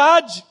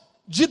vontade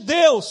de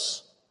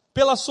Deus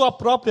pela sua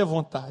própria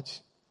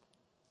vontade.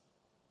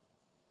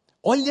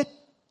 Olha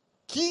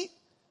que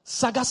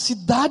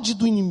sagacidade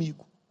do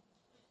inimigo.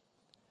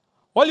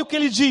 Olha o que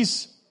ele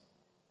diz.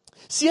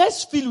 Se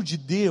és filho de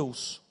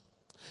Deus,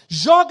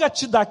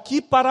 joga-te daqui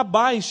para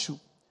baixo,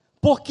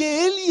 porque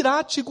ele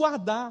irá te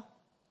guardar.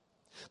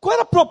 Qual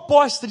era a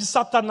proposta de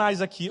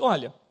Satanás aqui?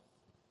 Olha,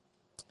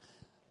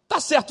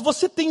 tá certo,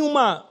 você tem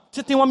uma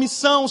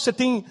missão, você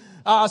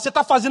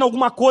está fazendo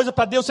alguma coisa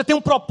para Deus, você tem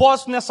um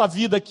propósito nessa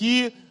vida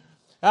aqui,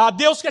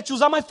 Deus quer te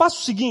usar, mas faça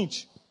o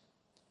seguinte,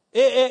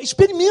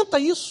 experimenta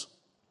isso.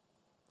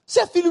 Você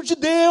é filho de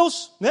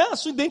Deus, né? A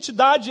sua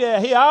identidade é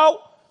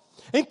real,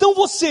 então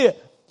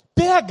você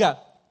pega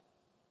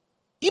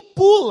e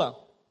pula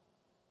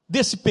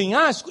desse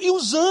penhasco, e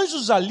os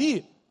anjos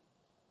ali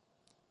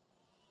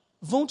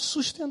vão te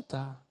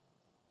sustentar.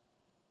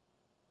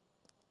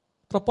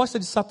 A proposta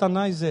de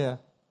Satanás é,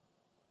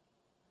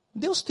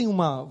 Deus tem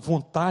uma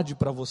vontade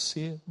para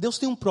você, Deus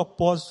tem um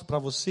propósito para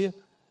você,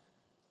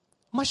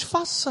 mas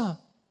faça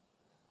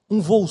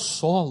um voo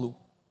solo.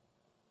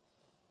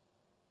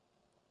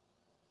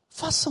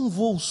 Faça um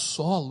voo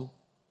solo.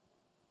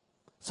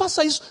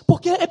 Faça isso,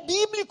 porque é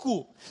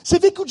bíblico. Você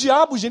vê que o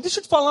diabo, gente, deixa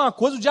eu te falar uma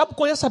coisa, o diabo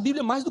conhece a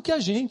Bíblia mais do que a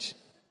gente.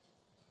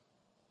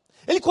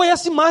 Ele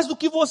conhece mais do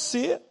que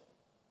você.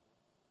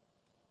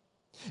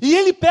 E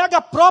ele pega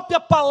a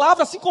própria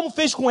palavra, assim como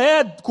fez com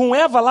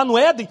Eva lá no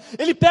Éden,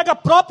 ele pega a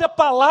própria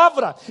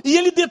palavra e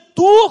ele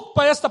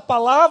deturpa esta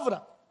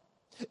palavra.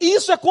 E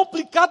isso é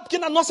complicado, porque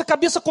na nossa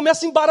cabeça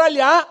começa a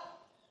embaralhar.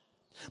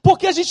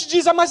 Porque a gente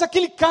diz, mas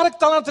aquele cara que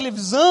está lá na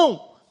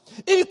televisão,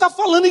 ele está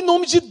falando em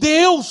nome de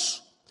Deus.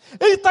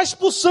 Ele está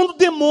expulsando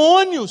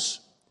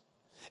demônios,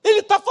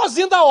 ele está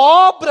fazendo a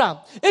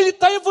obra, ele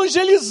está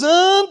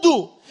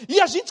evangelizando,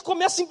 e a gente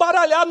começa a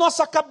embaralhar a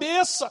nossa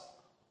cabeça.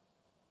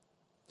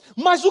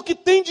 Mas o que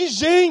tem de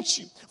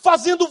gente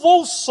fazendo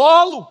voo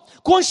solo,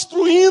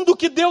 construindo o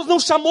que Deus não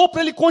chamou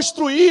para ele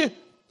construir,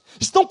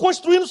 estão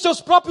construindo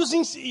seus próprios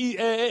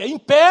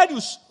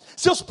impérios,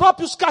 seus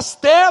próprios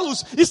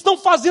castelos, estão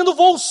fazendo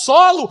voo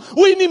solo,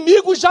 o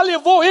inimigo já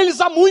levou eles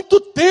há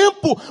muito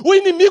tempo, o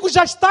inimigo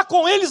já está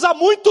com eles há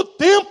muito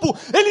tempo,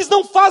 eles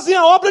não fazem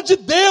a obra de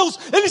Deus,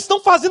 eles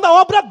estão fazendo a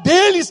obra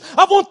deles,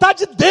 a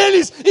vontade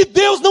deles, e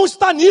Deus não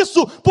está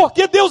nisso,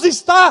 porque Deus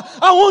está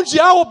aonde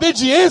há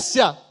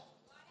obediência.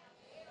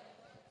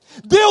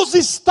 Deus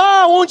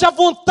está onde a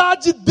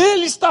vontade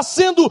dele está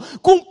sendo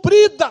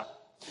cumprida.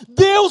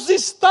 Deus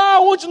está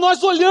onde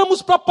nós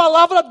olhamos para a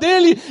palavra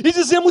dele e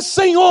dizemos,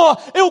 Senhor,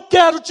 eu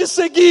quero te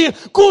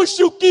seguir,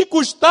 custe o que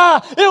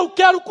custar, eu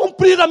quero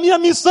cumprir a minha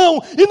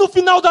missão, e no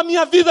final da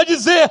minha vida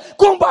dizer,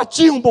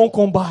 combati um bom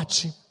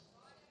combate.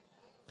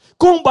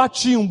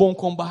 Combati um bom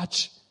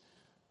combate.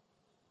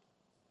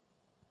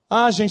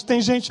 Gente,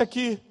 tem gente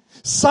aqui,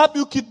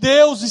 sabe o que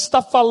Deus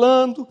está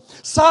falando,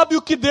 sabe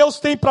o que Deus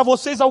tem para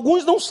vocês,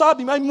 alguns não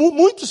sabem, mas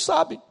muitos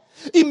sabem,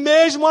 e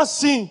mesmo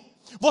assim,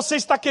 você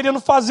está querendo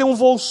fazer um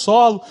voo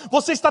solo,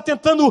 você está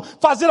tentando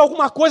fazer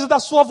alguma coisa da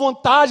sua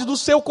vontade, do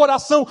seu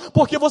coração,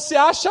 porque você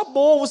acha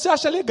bom, você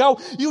acha legal,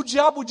 e o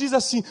diabo diz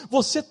assim,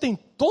 você tem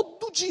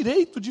todo o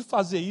direito de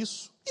fazer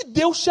isso, e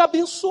Deus te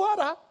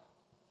abençoará,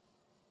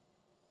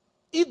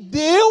 e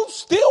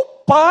Deus, teu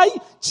Pai,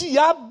 te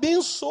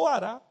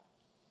abençoará,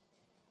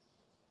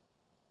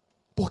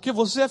 porque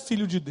você é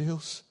filho de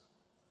Deus.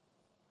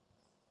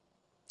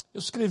 Eu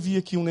escrevi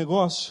aqui um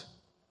negócio,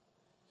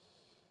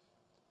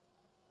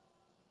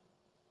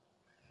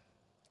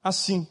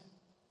 assim,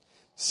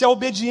 se a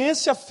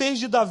obediência fez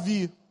de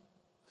Davi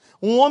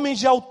um homem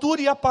de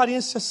altura e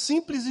aparência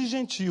simples e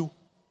gentil,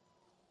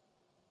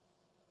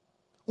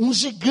 um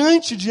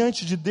gigante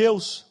diante de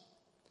Deus,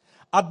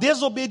 a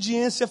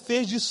desobediência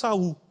fez de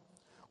Saul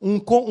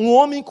um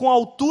homem com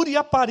altura e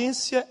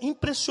aparência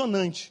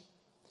impressionante,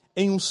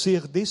 em um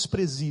ser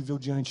desprezível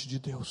diante de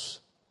Deus.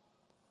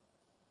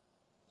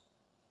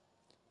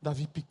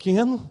 Davi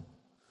pequeno,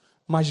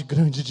 mas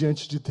grande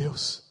diante de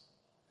Deus.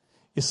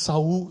 E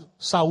Saul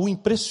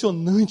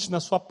impressionante na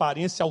sua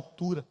aparência e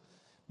altura.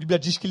 A Bíblia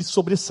diz que ele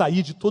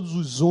sobressaía de todos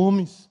os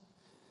homens,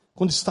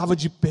 quando estava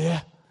de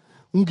pé,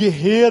 um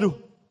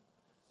guerreiro.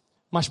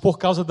 Mas por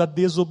causa da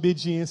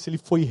desobediência, ele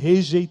foi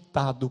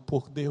rejeitado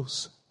por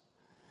Deus.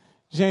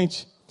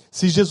 Gente,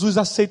 se Jesus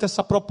aceita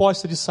essa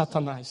proposta de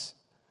Satanás,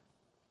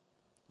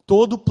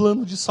 todo o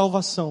plano de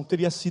salvação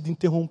teria sido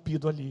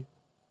interrompido ali.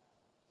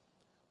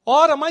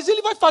 Ora, mas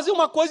ele vai fazer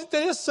uma coisa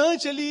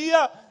interessante, ele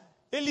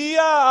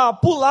ia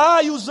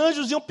pular e os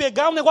anjos iam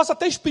pegar um negócio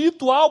até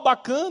espiritual,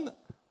 bacana.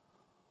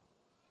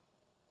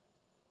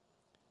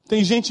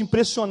 Tem gente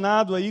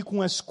impressionado aí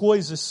com as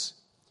coisas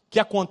que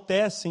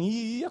acontecem,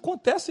 e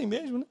acontecem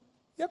mesmo, né?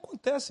 E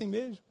acontecem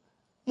mesmo.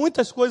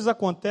 Muitas coisas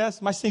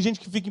acontecem, mas tem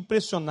gente que fica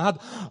impressionada.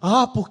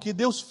 Ah, porque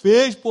Deus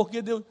fez,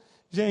 porque Deus...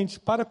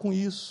 Gente, para com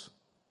isso.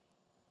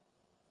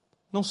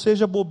 Não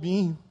seja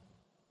bobinho.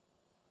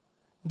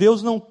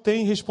 Deus não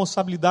tem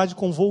responsabilidade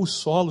com voos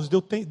solos.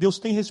 Deus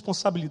tem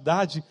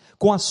responsabilidade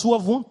com a sua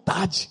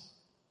vontade.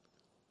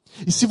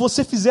 E se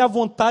você fizer a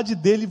vontade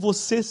dele,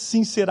 você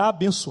sim será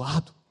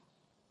abençoado.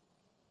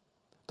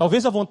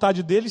 Talvez a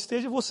vontade dele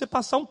esteja você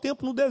passar um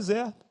tempo no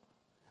deserto.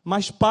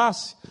 Mas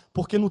passe,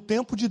 porque no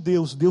tempo de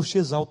Deus, Deus te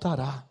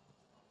exaltará.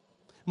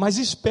 Mas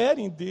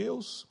espere em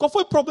Deus. Qual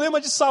foi o problema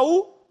de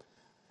Saul?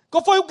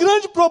 Qual foi o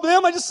grande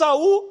problema de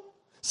Saul?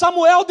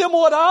 Samuel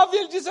demorava e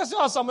ele disse assim,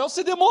 Samuel,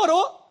 você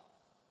demorou.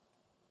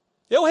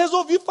 Eu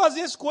resolvi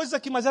fazer as coisas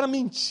aqui, mas era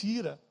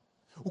mentira.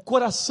 O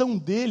coração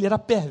dele era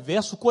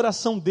perverso, o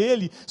coração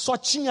dele só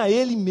tinha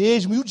ele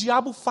mesmo. E o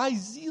diabo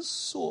faz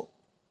isso.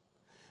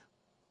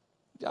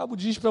 O diabo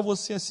diz para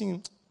você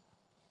assim,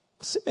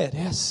 você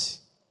merece.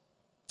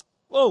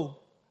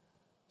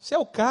 Você é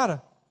o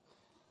cara.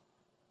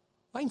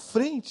 Vai em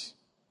frente.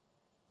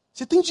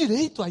 Você tem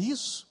direito a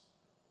isso.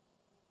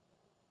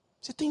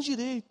 Você tem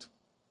direito.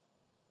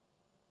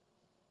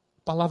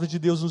 A palavra de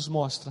Deus nos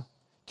mostra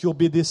que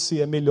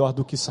obedecer é melhor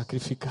do que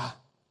sacrificar.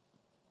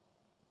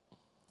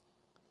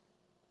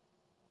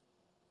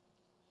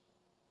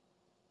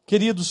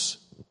 Queridos,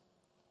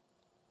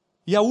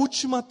 e a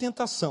última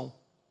tentação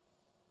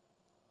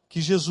que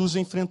Jesus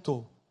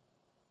enfrentou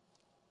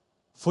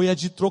foi a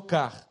de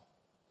trocar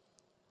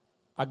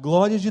a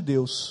glória de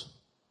Deus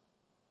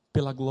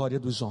pela glória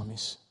dos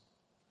homens.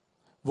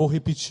 Vou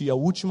repetir, a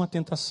última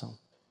tentação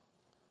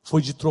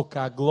foi de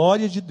trocar a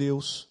glória de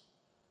Deus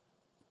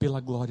pela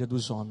glória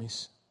dos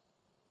homens.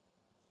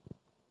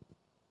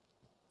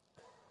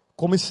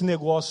 Como esse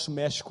negócio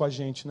mexe com a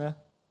gente, né?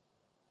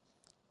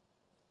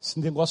 Esse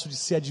negócio de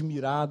ser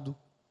admirado,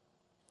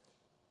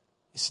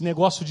 esse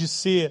negócio de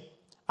ser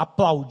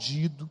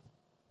aplaudido,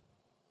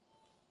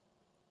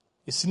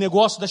 esse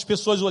negócio das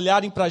pessoas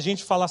olharem para a gente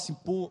e falar assim,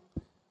 pô,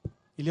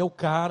 ele é o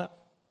cara.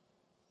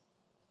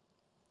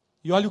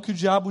 E olha o que o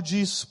diabo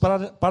diz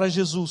para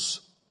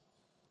Jesus.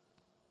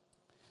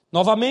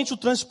 Novamente o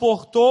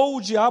transportou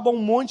o diabo a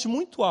um monte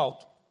muito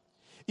alto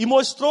e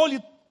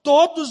mostrou-lhe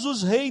todos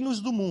os reinos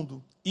do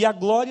mundo e a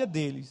glória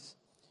deles.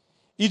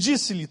 E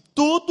disse-lhe,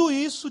 tudo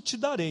isso te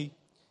darei,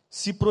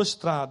 se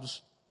prostrado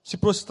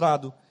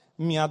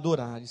me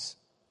adorares.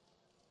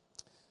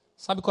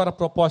 Sabe qual era a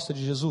proposta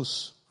de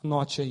Jesus?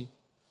 Anote aí.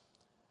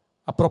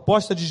 A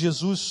proposta de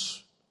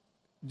Jesus,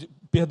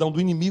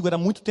 do inimigo, era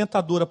muito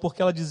tentadora,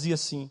 porque ela dizia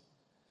assim,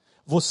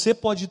 você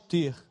pode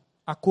ter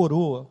a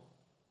coroa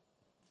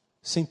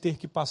sem ter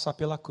que passar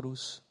pela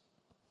cruz.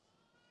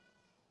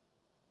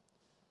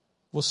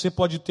 Você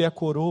pode ter a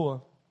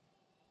coroa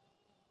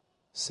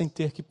sem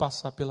ter que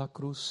passar pela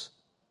cruz.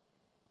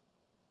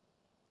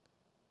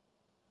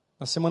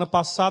 Na semana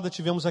passada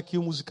tivemos aqui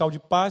o musical de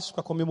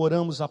Páscoa,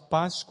 comemoramos a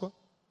Páscoa.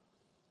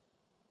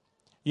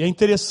 E é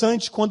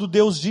interessante quando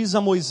Deus diz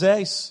a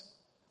Moisés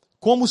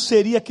como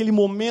seria aquele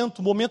momento,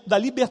 o momento da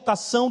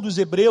libertação dos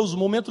hebreus, o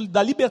momento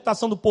da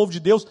libertação do povo de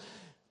Deus.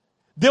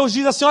 Deus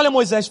diz assim, olha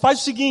Moisés, faz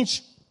o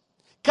seguinte,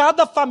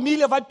 cada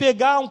família vai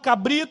pegar um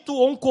cabrito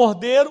ou um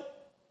cordeiro,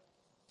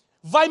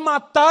 vai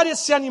matar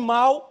esse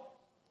animal,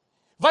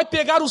 vai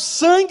pegar o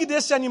sangue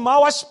desse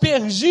animal,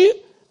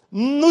 aspergir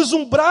nos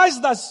umbrais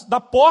da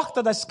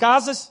porta das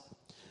casas,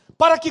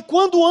 para que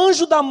quando o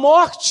anjo da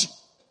morte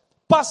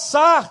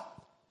passar,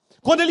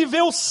 quando ele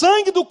vê o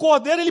sangue do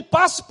cordeiro, ele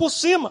passe por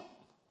cima.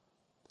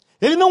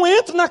 Ele não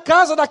entra na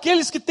casa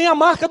daqueles que têm a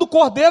marca do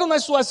cordeiro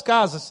nas suas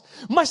casas,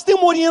 mas tem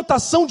uma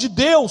orientação de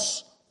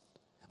Deus,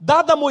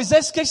 dada a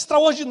Moisés, que é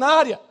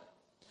extraordinária.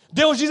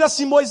 Deus diz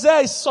assim,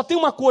 Moisés, só tem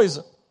uma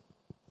coisa.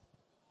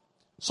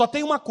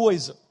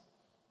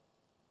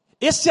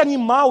 Esse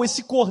animal,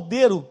 esse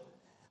cordeiro,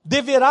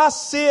 deverá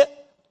ser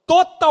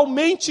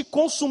totalmente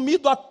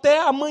consumido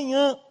até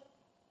amanhã.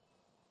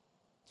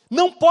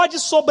 Não pode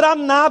sobrar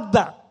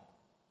nada.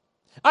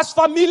 As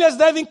famílias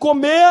devem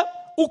comer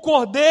o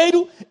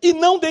cordeiro e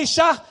não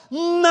deixar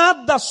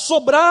nada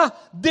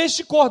sobrar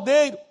deste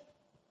cordeiro.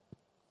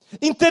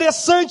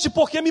 Interessante,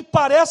 porque me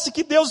parece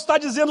que Deus está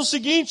dizendo o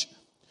seguinte,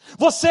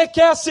 você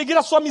quer seguir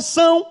a sua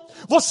missão,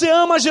 você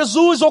ama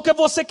Jesus, ou que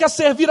você quer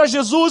servir a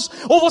Jesus,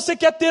 ou você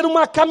quer ter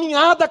uma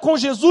caminhada com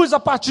Jesus a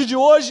partir de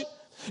hoje.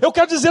 Eu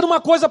quero dizer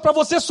uma coisa para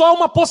você, só há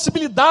uma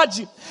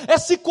possibilidade, é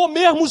se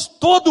comermos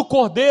todo o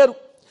cordeiro.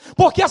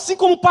 Porque assim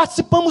como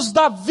participamos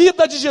da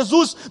vida de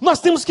Jesus, nós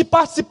temos que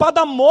participar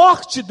da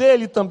morte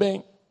dele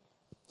também.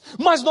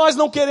 Mas nós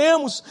não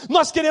queremos,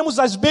 nós queremos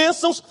as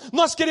bênçãos,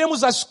 nós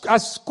queremos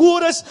as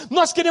curas,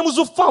 nós queremos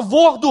o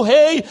favor do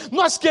rei,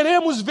 nós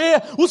queremos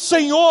ver o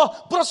Senhor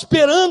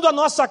prosperando a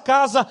nossa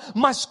casa,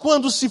 mas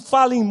quando se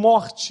fala em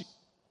morte,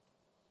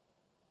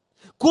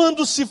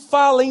 quando se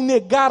fala em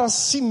negar a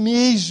si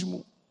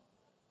mesmo,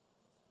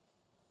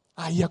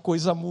 aí a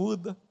coisa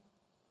muda.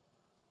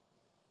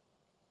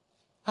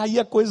 Aí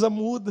a coisa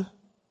muda.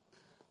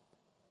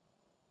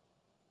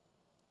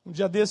 Um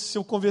dia desses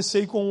eu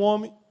conversei com um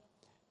homem,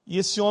 e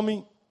esse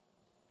homem,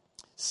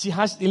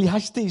 ele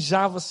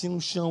rastejava assim no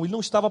chão. Ele não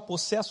estava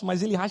possesso,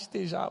 mas ele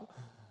rastejava.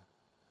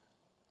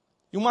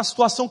 E uma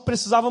situação que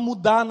precisava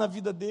mudar na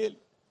vida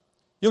dele.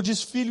 Eu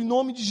disse: filho, em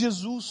nome de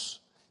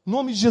Jesus,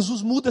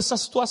 muda essa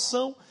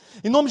situação.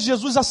 Em nome de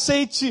Jesus,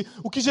 aceite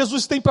o que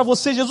Jesus tem para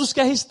você. Jesus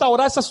quer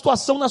restaurar essa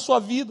situação na sua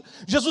vida.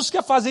 Jesus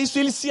quer fazer isso.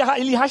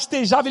 Ele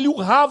rastejava, ele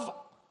urrava.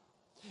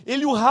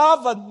 Ele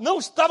urrava, não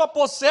estava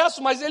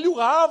possesso, mas ele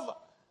urrava.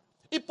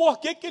 E por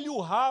que ele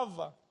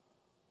urrava?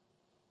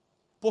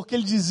 Porque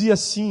ele dizia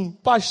assim: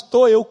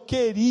 pastor, eu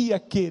queria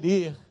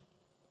querer,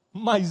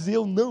 mas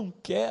eu não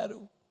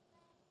quero.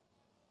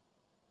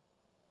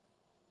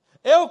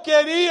 Eu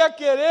queria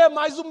querer,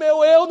 mas o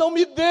meu eu não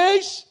me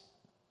deixa.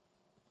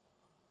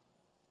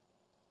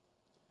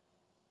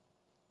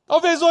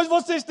 Talvez hoje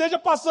você esteja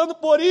passando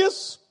por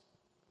isso.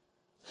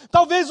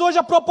 Talvez hoje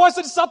a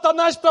proposta de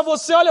Satanás para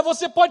você: olha,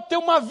 você pode ter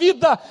uma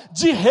vida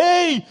de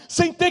rei,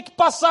 sem ter que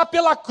passar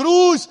pela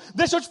cruz.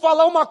 Deixa eu te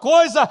falar uma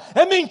coisa,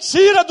 é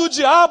mentira do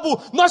diabo.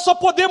 Nós só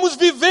podemos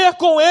viver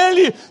com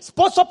ele,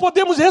 só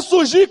podemos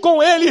ressurgir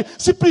com ele,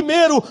 se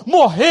primeiro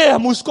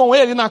morrermos com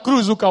ele na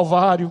cruz do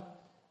Calvário.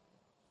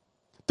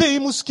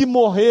 Temos que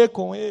morrer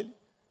com ele.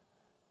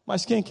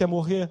 Mas quem quer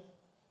morrer?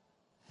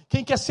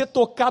 Quem quer ser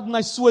tocado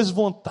nas suas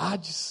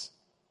vontades?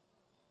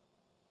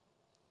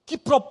 Que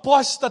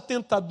proposta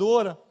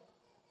tentadora.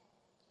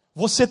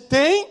 Você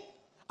tem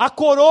a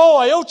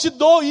coroa, eu te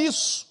dou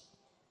isso.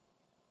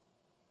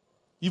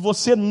 E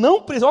você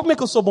não precisa. Olha como é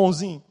que eu sou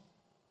bonzinho.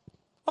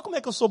 Olha como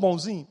é que eu sou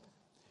bonzinho.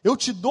 Eu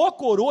te dou a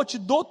coroa, te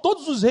dou,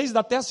 todos os reis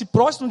da terra se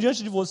prostram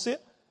diante de você.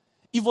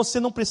 E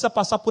você não precisa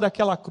passar por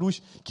aquela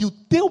cruz que o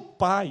teu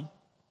pai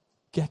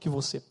quer que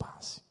você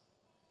passe.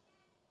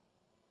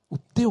 O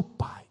teu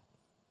pai.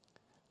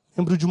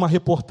 Lembro de uma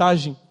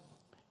reportagem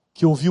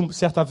que eu vi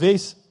certa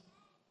vez,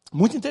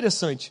 muito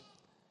interessante.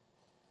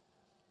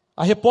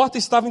 A repórter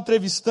estava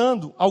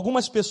entrevistando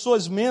algumas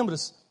pessoas,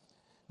 membros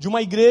de uma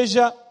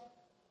igreja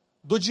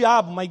do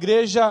diabo, uma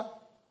igreja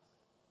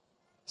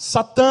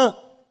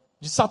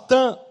de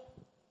Satã.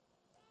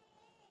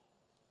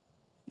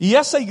 E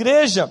essa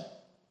igreja,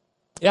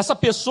 essa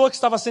pessoa que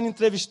estava sendo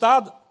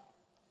entrevistada,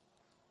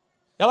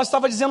 ela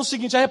estava dizendo o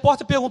seguinte: a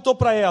repórter perguntou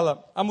para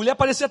ela, a mulher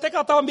parecia até que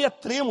ela estava meio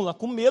trêmula,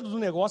 com medo do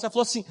negócio. Ela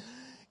falou assim: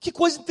 que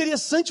coisa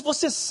interessante,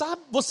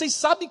 vocês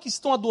sabem que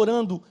estão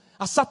adorando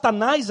a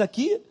Satanás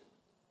aqui?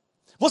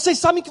 Vocês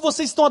sabem que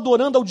vocês estão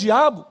adorando ao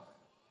diabo?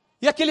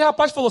 E aquele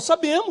rapaz falou: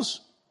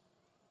 sabemos.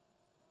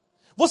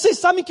 Vocês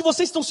sabem que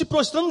vocês estão se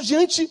prostrando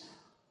diante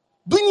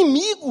do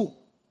inimigo,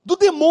 do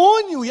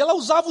demônio? E ela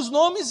usava os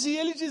nomes e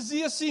ele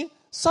dizia assim: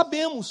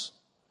 sabemos.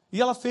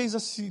 E ela fez a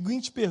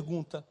seguinte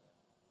pergunta: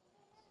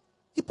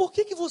 e por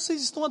que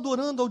vocês estão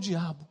adorando ao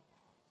diabo?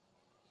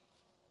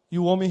 E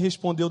o homem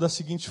respondeu da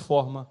seguinte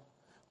forma: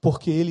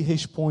 porque ele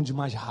responde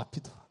mais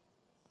rápido.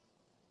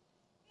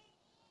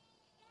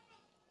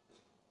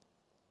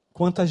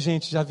 Quanta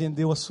gente já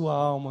vendeu a sua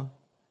alma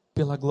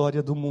pela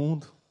glória do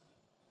mundo?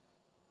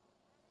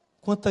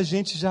 Quanta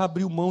gente já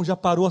abriu mão, já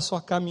parou a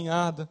sua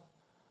caminhada?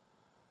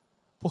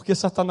 Porque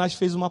Satanás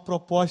fez uma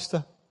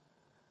proposta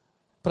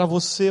para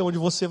você, onde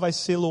você vai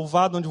ser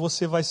louvado, onde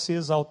você vai ser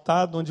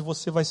exaltado, onde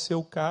você vai ser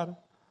o cara.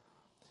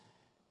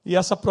 E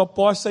essa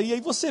proposta, e aí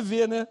você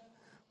vê, né?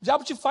 O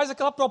diabo te faz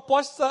aquela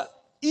proposta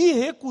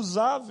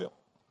irrecusável.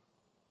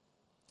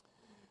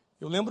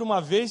 Eu lembro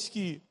uma vez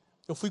que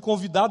eu fui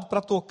convidado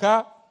para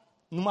tocar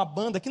numa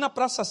banda aqui na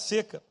Praça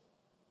Seca.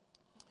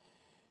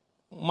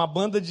 Uma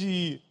banda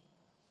de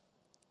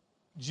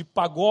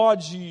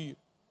pagode,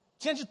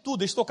 tinha de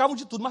tudo, eles tocavam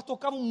de tudo, mas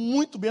tocavam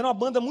muito bem, era uma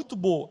banda muito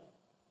boa.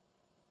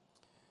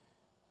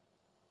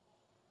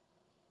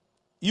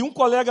 E um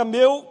colega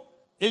meu,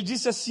 ele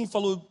disse assim,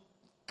 falou: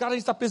 cara, a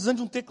gente está precisando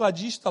de um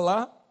tecladista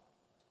lá,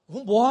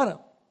 vamos embora,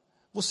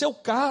 você é o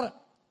cara.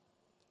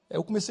 Aí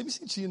eu comecei a me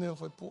sentir, né? Eu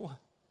falei: porra,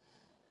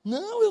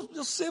 não,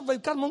 eu sei,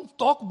 cara, não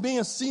toco bem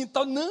assim e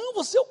tal. Não,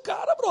 você é o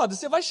cara, brother,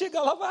 você vai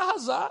chegar lá, vai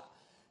arrasar.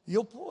 E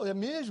eu: pô, é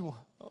mesmo?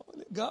 Oh,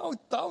 legal e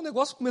tal, o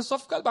negócio começou a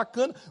ficar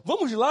bacana.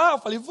 Vamos lá? Eu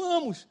falei: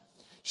 vamos.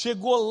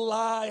 Chegou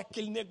lá,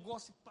 aquele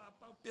negócio,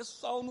 o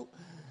pessoal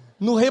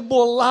no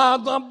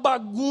rebolado, uma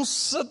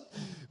bagunça,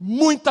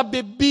 muita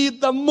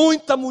bebida,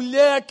 muita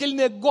mulher, aquele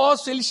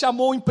negócio. Ele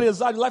chamou o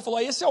empresário lá e falou: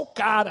 esse é o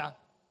cara.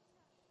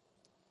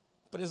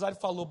 O empresário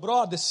falou: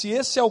 brother, se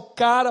esse é o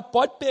cara,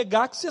 pode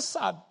pegar que você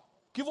sabe.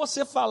 O que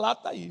você falar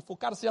está aí. Ele falou: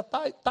 cara, você já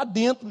está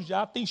dentro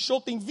já, tem show,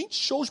 tem 20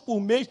 shows por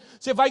mês,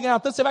 você vai ganhar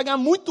tanto, você vai ganhar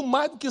muito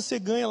mais do que você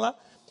ganha lá.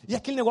 E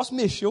aquele negócio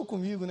mexeu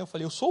comigo, né? Eu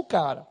falei: eu sou o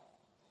cara.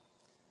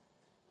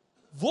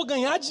 Vou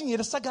ganhar dinheiro,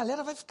 essa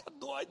galera vai ficar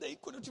doida aí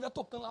quando eu estiver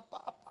tocando lá,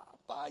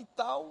 pá e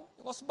tal,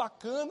 negócio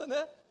bacana,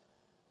 né?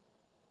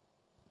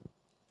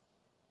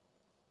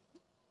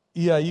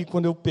 E aí,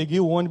 quando eu peguei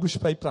o ônibus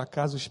para ir para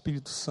casa, o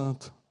Espírito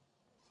Santo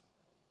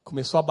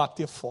começou a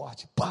bater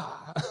forte,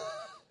 pá!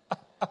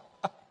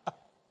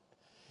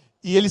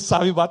 E ele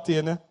sabe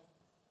bater, né?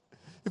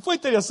 E foi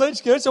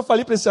interessante que antes eu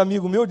falei para esse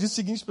amigo meu, eu disse o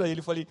seguinte para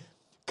ele, eu falei: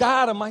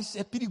 Cara, mas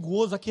é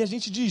perigoso, aqui a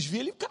gente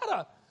desvia. Ele,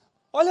 cara,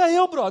 olha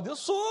eu, brother, eu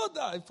sou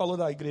da... Ele falou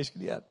da igreja que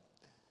ele era.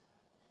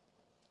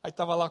 Aí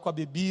estava lá com a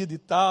bebida e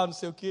tal, não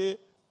sei o quê.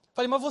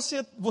 Falei, mas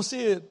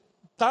você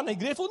tá na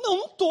igreja? Ele falou,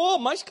 não estou,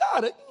 mas,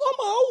 cara, é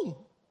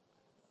normal.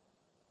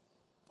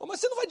 Mas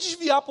você não vai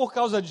desviar por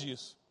causa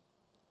disso.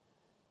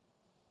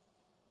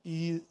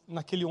 E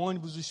naquele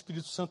ônibus, o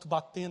Espírito Santo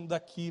batendo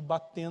daqui,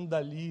 batendo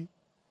dali.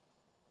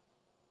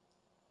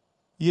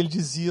 E ele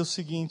dizia o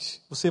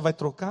seguinte, você vai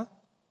trocar?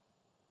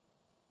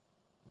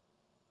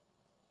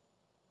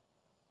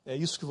 É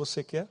isso que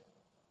você quer?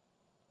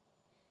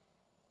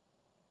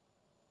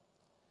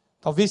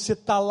 Talvez você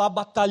está lá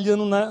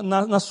batalhando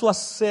na sua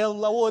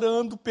célula,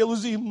 orando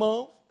pelos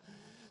irmãos.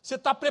 Você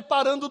está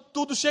preparando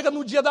tudo, chega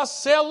no dia da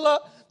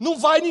célula, não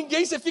vai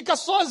ninguém, você fica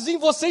sozinho,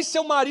 você e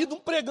seu marido, um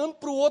pregando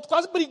para o outro,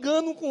 quase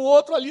brigando um com o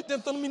outro ali,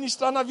 tentando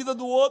ministrar na vida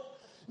do outro.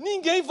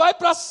 Ninguém vai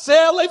para a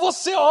célula e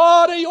você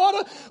ora e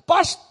ora,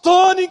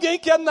 pastor, ninguém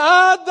quer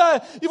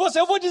nada. E você,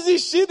 eu vou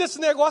desistir desse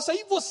negócio.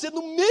 Aí você,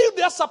 no meio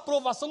dessa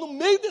aprovação, no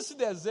meio desse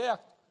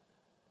deserto,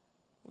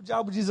 o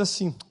diabo diz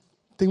assim,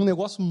 tem um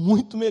negócio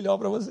muito melhor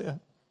para você.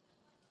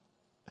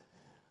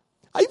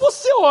 Aí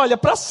você olha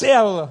para a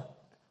célula.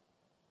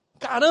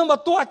 Caramba,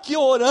 estou aqui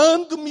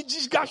orando, me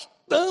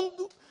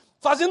desgastando,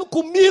 fazendo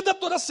comida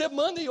toda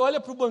semana e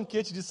olha para o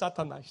banquete de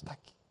Satanás. Está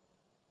aqui.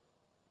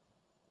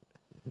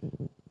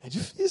 É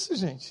difícil,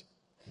 gente.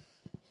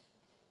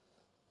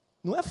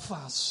 Não é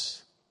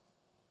fácil.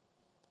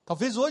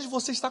 Talvez hoje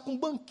você está com um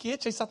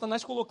banquete, aí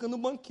Satanás colocando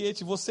um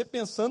banquete. Você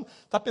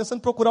está pensando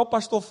em procurar o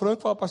pastor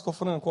Franco, fala, pastor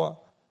Franco, ó,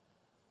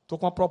 estou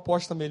com uma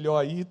proposta melhor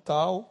aí e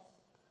tal.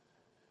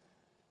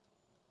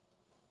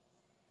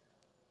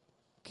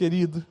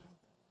 Querido,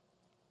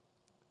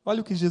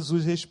 olha o que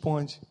Jesus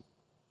responde.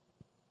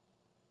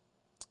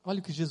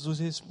 Olha o que Jesus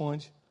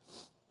responde.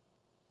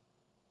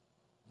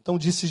 Então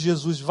disse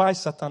Jesus, vai,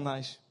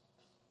 Satanás,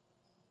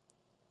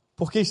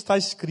 porque está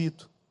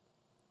escrito,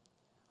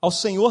 ao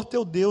Senhor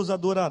teu Deus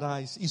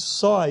adorarás, e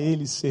só a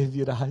Ele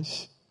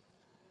servirás.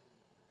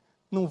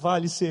 Não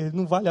vale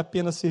a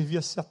pena servir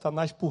a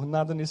Satanás por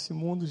nada nesse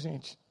mundo,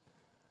 gente.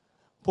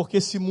 Porque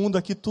esse mundo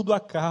aqui tudo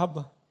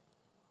acaba.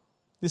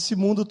 Nesse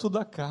mundo tudo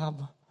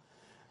acaba.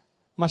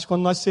 Mas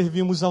quando nós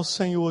servimos ao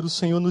Senhor, o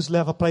Senhor nos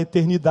leva para a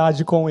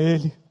eternidade com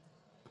Ele.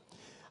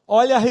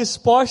 Olha a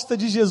resposta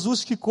de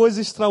Jesus, que coisa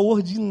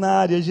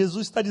extraordinária.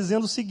 Jesus está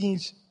dizendo o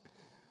seguinte,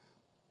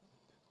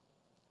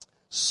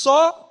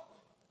 só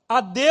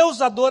a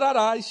Deus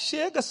adorarás.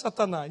 Chega,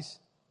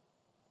 Satanás.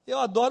 Eu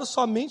adoro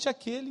somente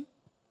aquele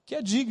que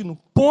é digno.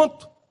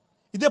 Ponto.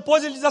 E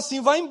depois ele diz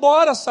assim, vai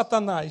embora,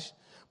 Satanás,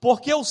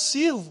 porque eu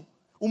sirvo,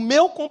 o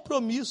meu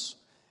compromisso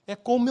é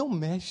com o meu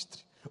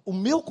mestre. O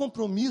meu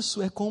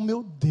compromisso é com o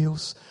meu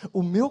Deus.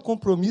 O meu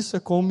compromisso é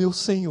com o meu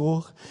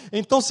Senhor.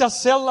 Então, se a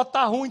célula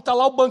está ruim, está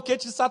lá o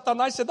banquete de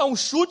Satanás, você dá um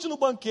chute no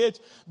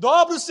banquete,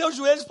 dobra os seus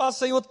joelhos e fala,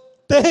 Senhor,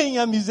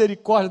 tenha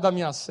misericórdia da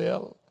minha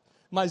célula.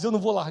 Mas eu não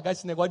vou largar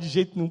esse negócio de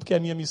jeito nenhum, porque é a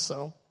minha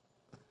missão.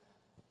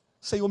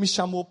 O Senhor me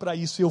chamou para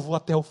isso e eu vou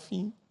até o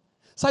fim.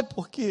 Sabe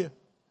por quê?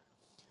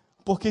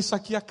 Porque isso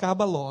aqui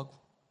acaba logo.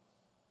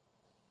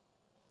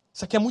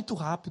 Isso aqui é muito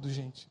rápido,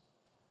 gente.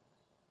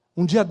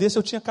 Um dia desse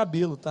eu tinha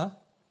cabelo, tá?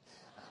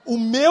 O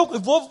meu, eu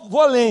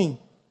vou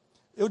além.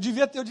 Eu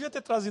devia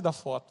ter trazido a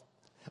foto.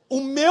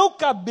 O meu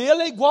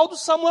cabelo é igual ao do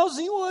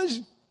Samuelzinho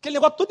hoje. Aquele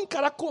negócio todo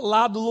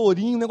encaracolado,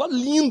 lourinho, um negócio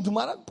lindo,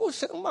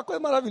 poxa, uma coisa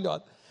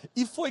maravilhosa.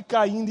 E foi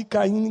caindo e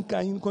caindo e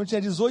caindo. Quando eu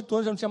tinha 18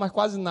 anos, já não tinha mais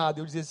quase nada.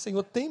 Eu dizia,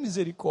 Senhor, tem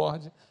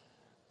misericórdia.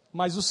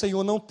 Mas o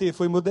Senhor não teve,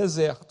 foi o meu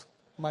deserto.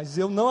 Mas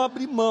eu não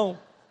abri mão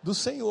do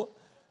Senhor.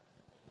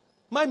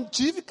 Mas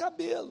tive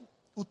cabelo.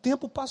 O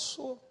tempo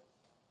passou.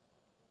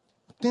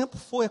 O tempo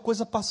foi, a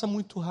coisa passa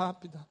muito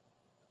rápida.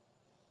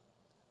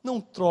 Não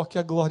troque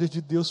a glória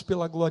de Deus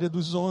pela glória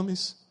dos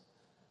homens.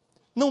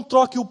 Não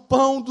troque o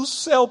pão do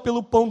céu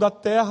pelo pão da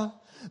terra.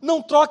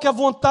 Não troque a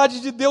vontade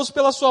de Deus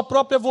pela sua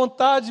própria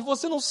vontade.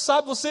 Você não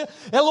sabe,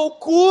 é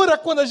loucura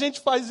quando a gente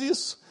faz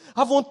isso.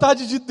 A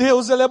vontade de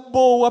Deus, ela é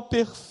boa,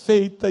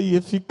 perfeita e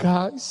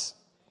eficaz.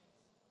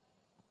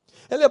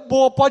 Ela é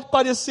boa, pode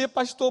parecer,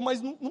 pastor,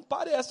 mas não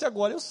parece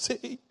agora, eu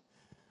sei.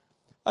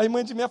 A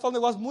irmã de Mé fala um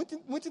negócio muito,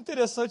 muito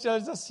interessante, ela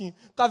diz assim,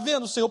 está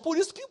vendo, Senhor? Por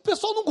isso que o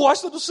pessoal não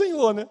gosta do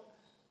Senhor, né?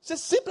 Você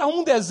sempre arruma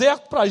um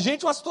deserto para a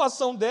gente, uma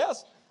situação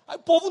dessa, aí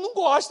o povo não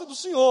gosta do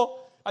Senhor.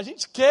 A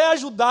gente quer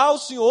ajudar o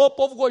Senhor, o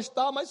povo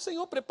gostar, mas o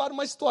Senhor prepara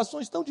umas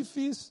situações tão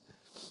difíceis.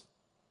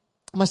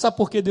 Mas sabe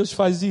por que Deus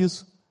faz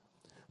isso?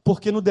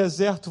 Porque no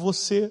deserto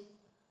você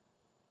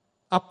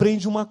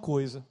aprende uma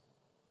coisa.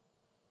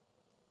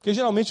 Porque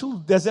geralmente o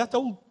deserto é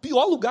o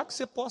pior lugar que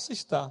você possa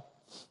estar.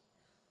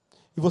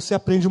 E você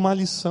aprende uma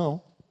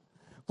lição.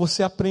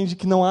 Você aprende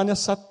que não há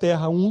nessa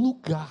terra um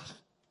lugar.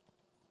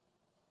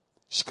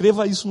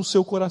 Escreva isso no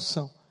seu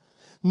coração.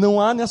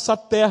 Não há nessa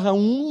terra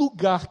um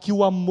lugar que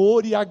o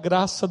amor e a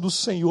graça do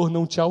Senhor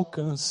não te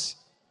alcance.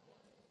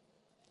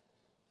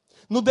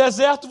 No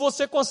deserto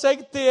você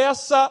consegue ter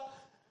essa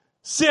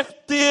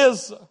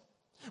certeza.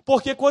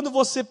 Porque quando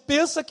você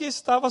pensa que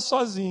estava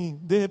sozinho,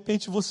 de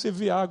repente você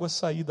vê água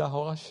sair da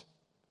rocha.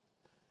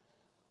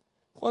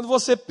 Quando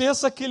você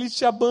pensa que Ele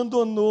te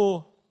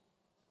abandonou,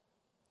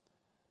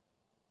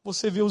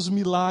 você vê os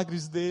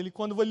milagres dele.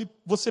 Quando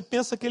você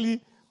pensa que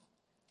Ele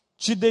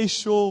te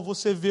deixou,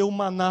 você vê o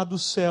maná do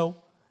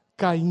céu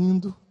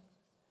caindo.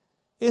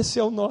 Esse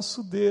é o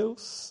nosso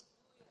Deus.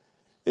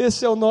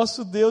 Esse é o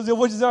nosso Deus. Eu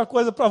vou dizer uma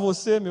coisa para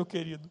você, meu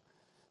querido.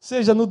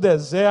 Seja no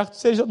deserto,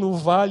 seja no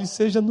vale,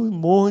 seja no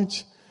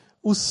monte,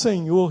 o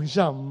Senhor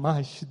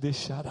jamais te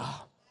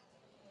deixará.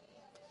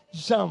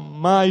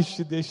 Jamais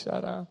te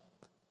deixará.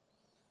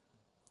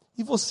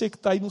 E você que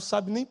está aí não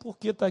sabe nem por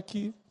que está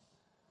aqui.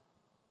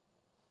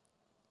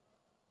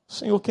 O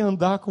Senhor quer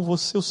andar com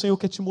você, o Senhor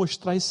quer te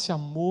mostrar esse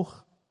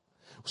amor.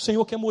 O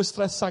Senhor quer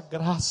mostrar essa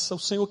graça, o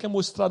Senhor quer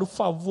mostrar o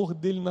favor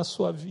dEle na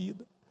sua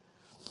vida.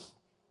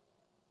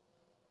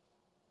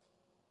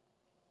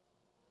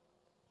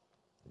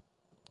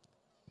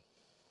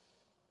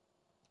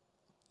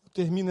 Eu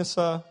termino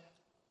essa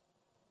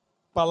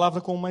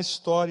palavra com uma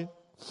história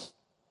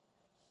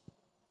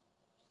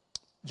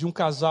de um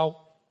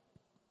casal.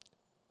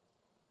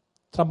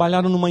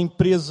 Trabalharam numa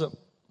empresa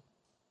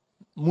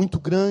muito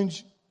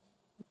grande,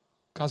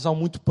 casal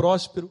muito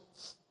próspero,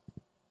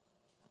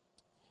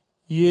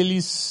 e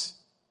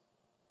eles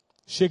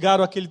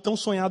chegaram àquele tão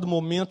sonhado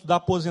momento da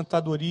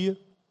aposentadoria,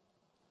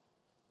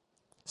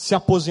 se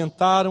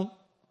aposentaram,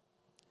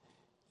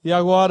 e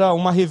agora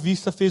uma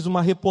revista fez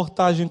uma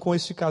reportagem com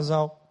esse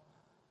casal.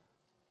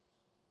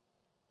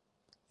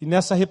 E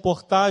nessa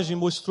reportagem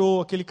mostrou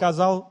aquele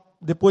casal,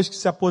 depois que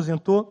se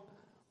aposentou,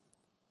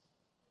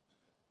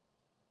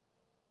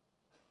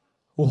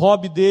 o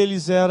hobby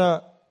deles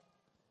era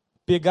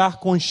pegar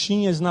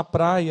conchinhas na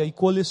praia e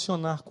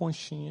colecionar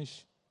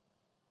conchinhas.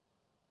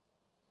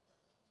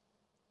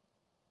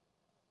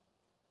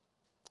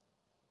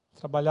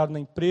 Trabalharam na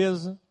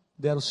empresa,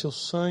 deram o seu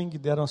sangue,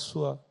 deram a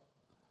sua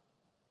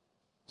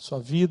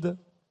vida.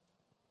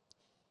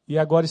 E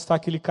agora está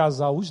aquele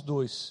casal, os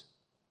dois,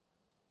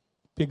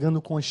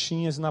 pegando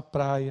conchinhas na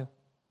praia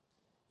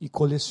e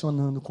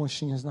colecionando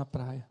conchinhas na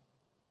praia.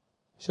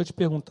 Deixa eu te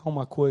perguntar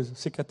uma coisa,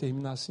 você quer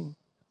terminar assim?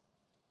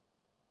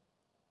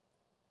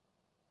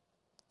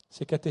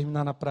 Você quer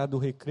terminar na praia do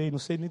Recreio? Não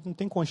sei, não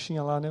tem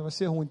conchinha lá, né? Vai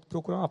ser ruim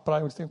procurar uma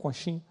praia onde tem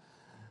conchinha.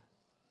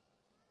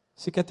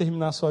 Você quer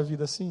terminar a sua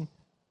vida assim?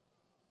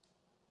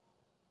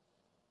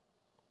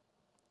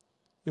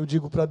 Eu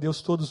digo para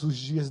Deus todos os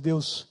dias,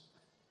 Deus,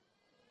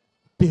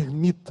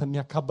 permita-me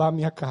acabar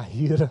minha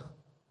carreira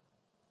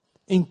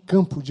em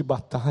campo de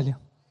batalha.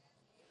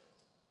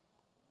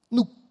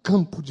 No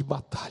campo de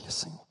batalha,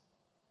 Senhor.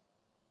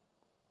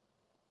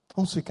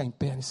 Vamos ficar em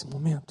pé nesse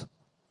momento?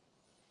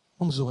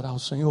 Vamos orar ao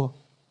Senhor?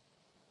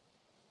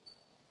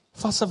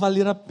 Faça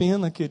valer a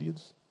pena,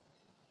 queridos.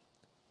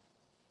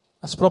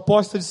 As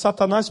propostas de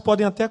Satanás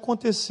podem até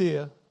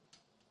acontecer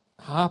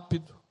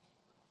rápido,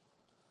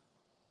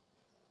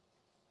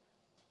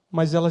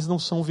 mas elas não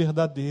são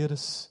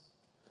verdadeiras.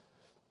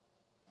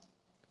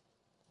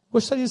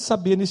 Gostaria de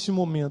saber neste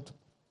momento,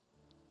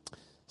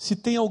 se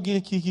tem alguém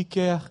aqui que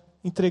quer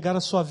entregar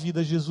a sua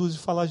vida a Jesus e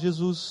falar: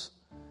 Jesus,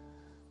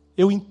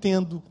 eu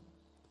entendo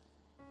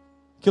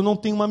que eu não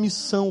tenho uma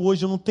missão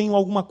hoje, eu não tenho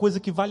alguma coisa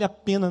que vale a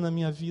pena na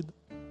minha vida.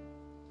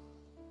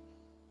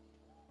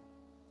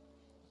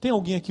 Tem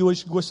alguém aqui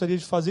hoje que gostaria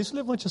de fazer isso?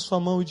 Levante a sua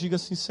mão e diga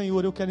assim: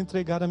 Senhor, eu quero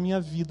entregar a minha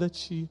vida a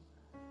Ti.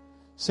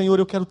 Senhor,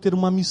 eu quero ter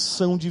uma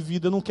missão de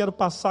vida, eu não quero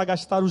passar a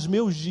gastar os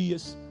meus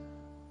dias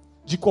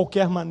de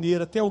qualquer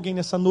maneira. Tem alguém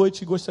nessa noite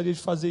que gostaria de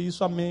fazer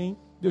isso? Amém.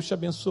 Deus te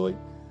abençoe.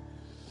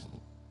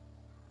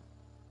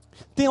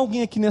 Tem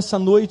alguém aqui nessa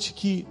noite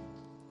que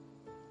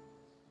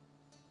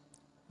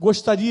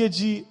gostaria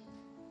de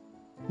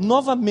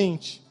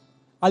novamente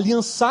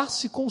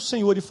aliançar-se com o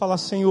Senhor e falar: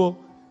 Senhor,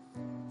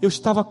 eu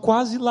estava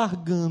quase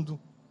largando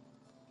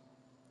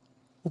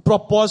o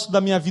propósito da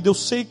minha vida, eu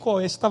sei qual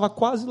é, estava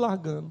quase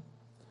largando,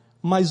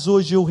 mas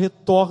hoje eu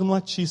retorno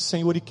a Ti,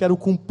 Senhor, e quero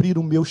cumprir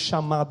o meu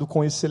chamado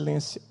com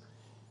excelência.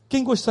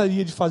 Quem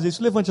gostaria de fazer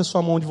isso? Levante a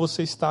sua mão onde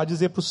você está,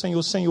 dizer para o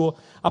Senhor: Senhor,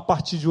 a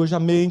partir de hoje,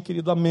 amém,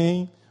 querido,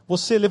 amém.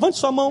 Você, levante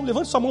sua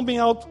mão bem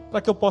alto, para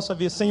que eu possa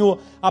ver. Senhor,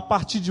 a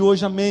partir de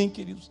hoje, amém,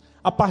 queridos.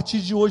 A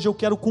partir de hoje eu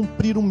quero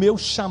cumprir o meu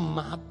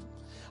chamado.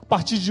 A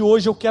partir de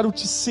hoje eu quero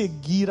Te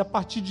seguir. A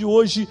partir de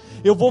hoje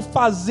eu vou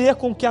fazer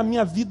com que a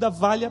minha vida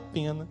valha a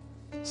pena.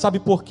 Sabe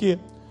por quê?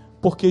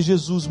 Porque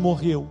Jesus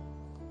morreu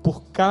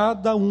por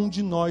cada um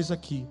de nós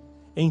aqui.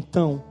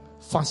 Então,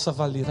 faça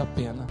valer a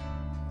pena.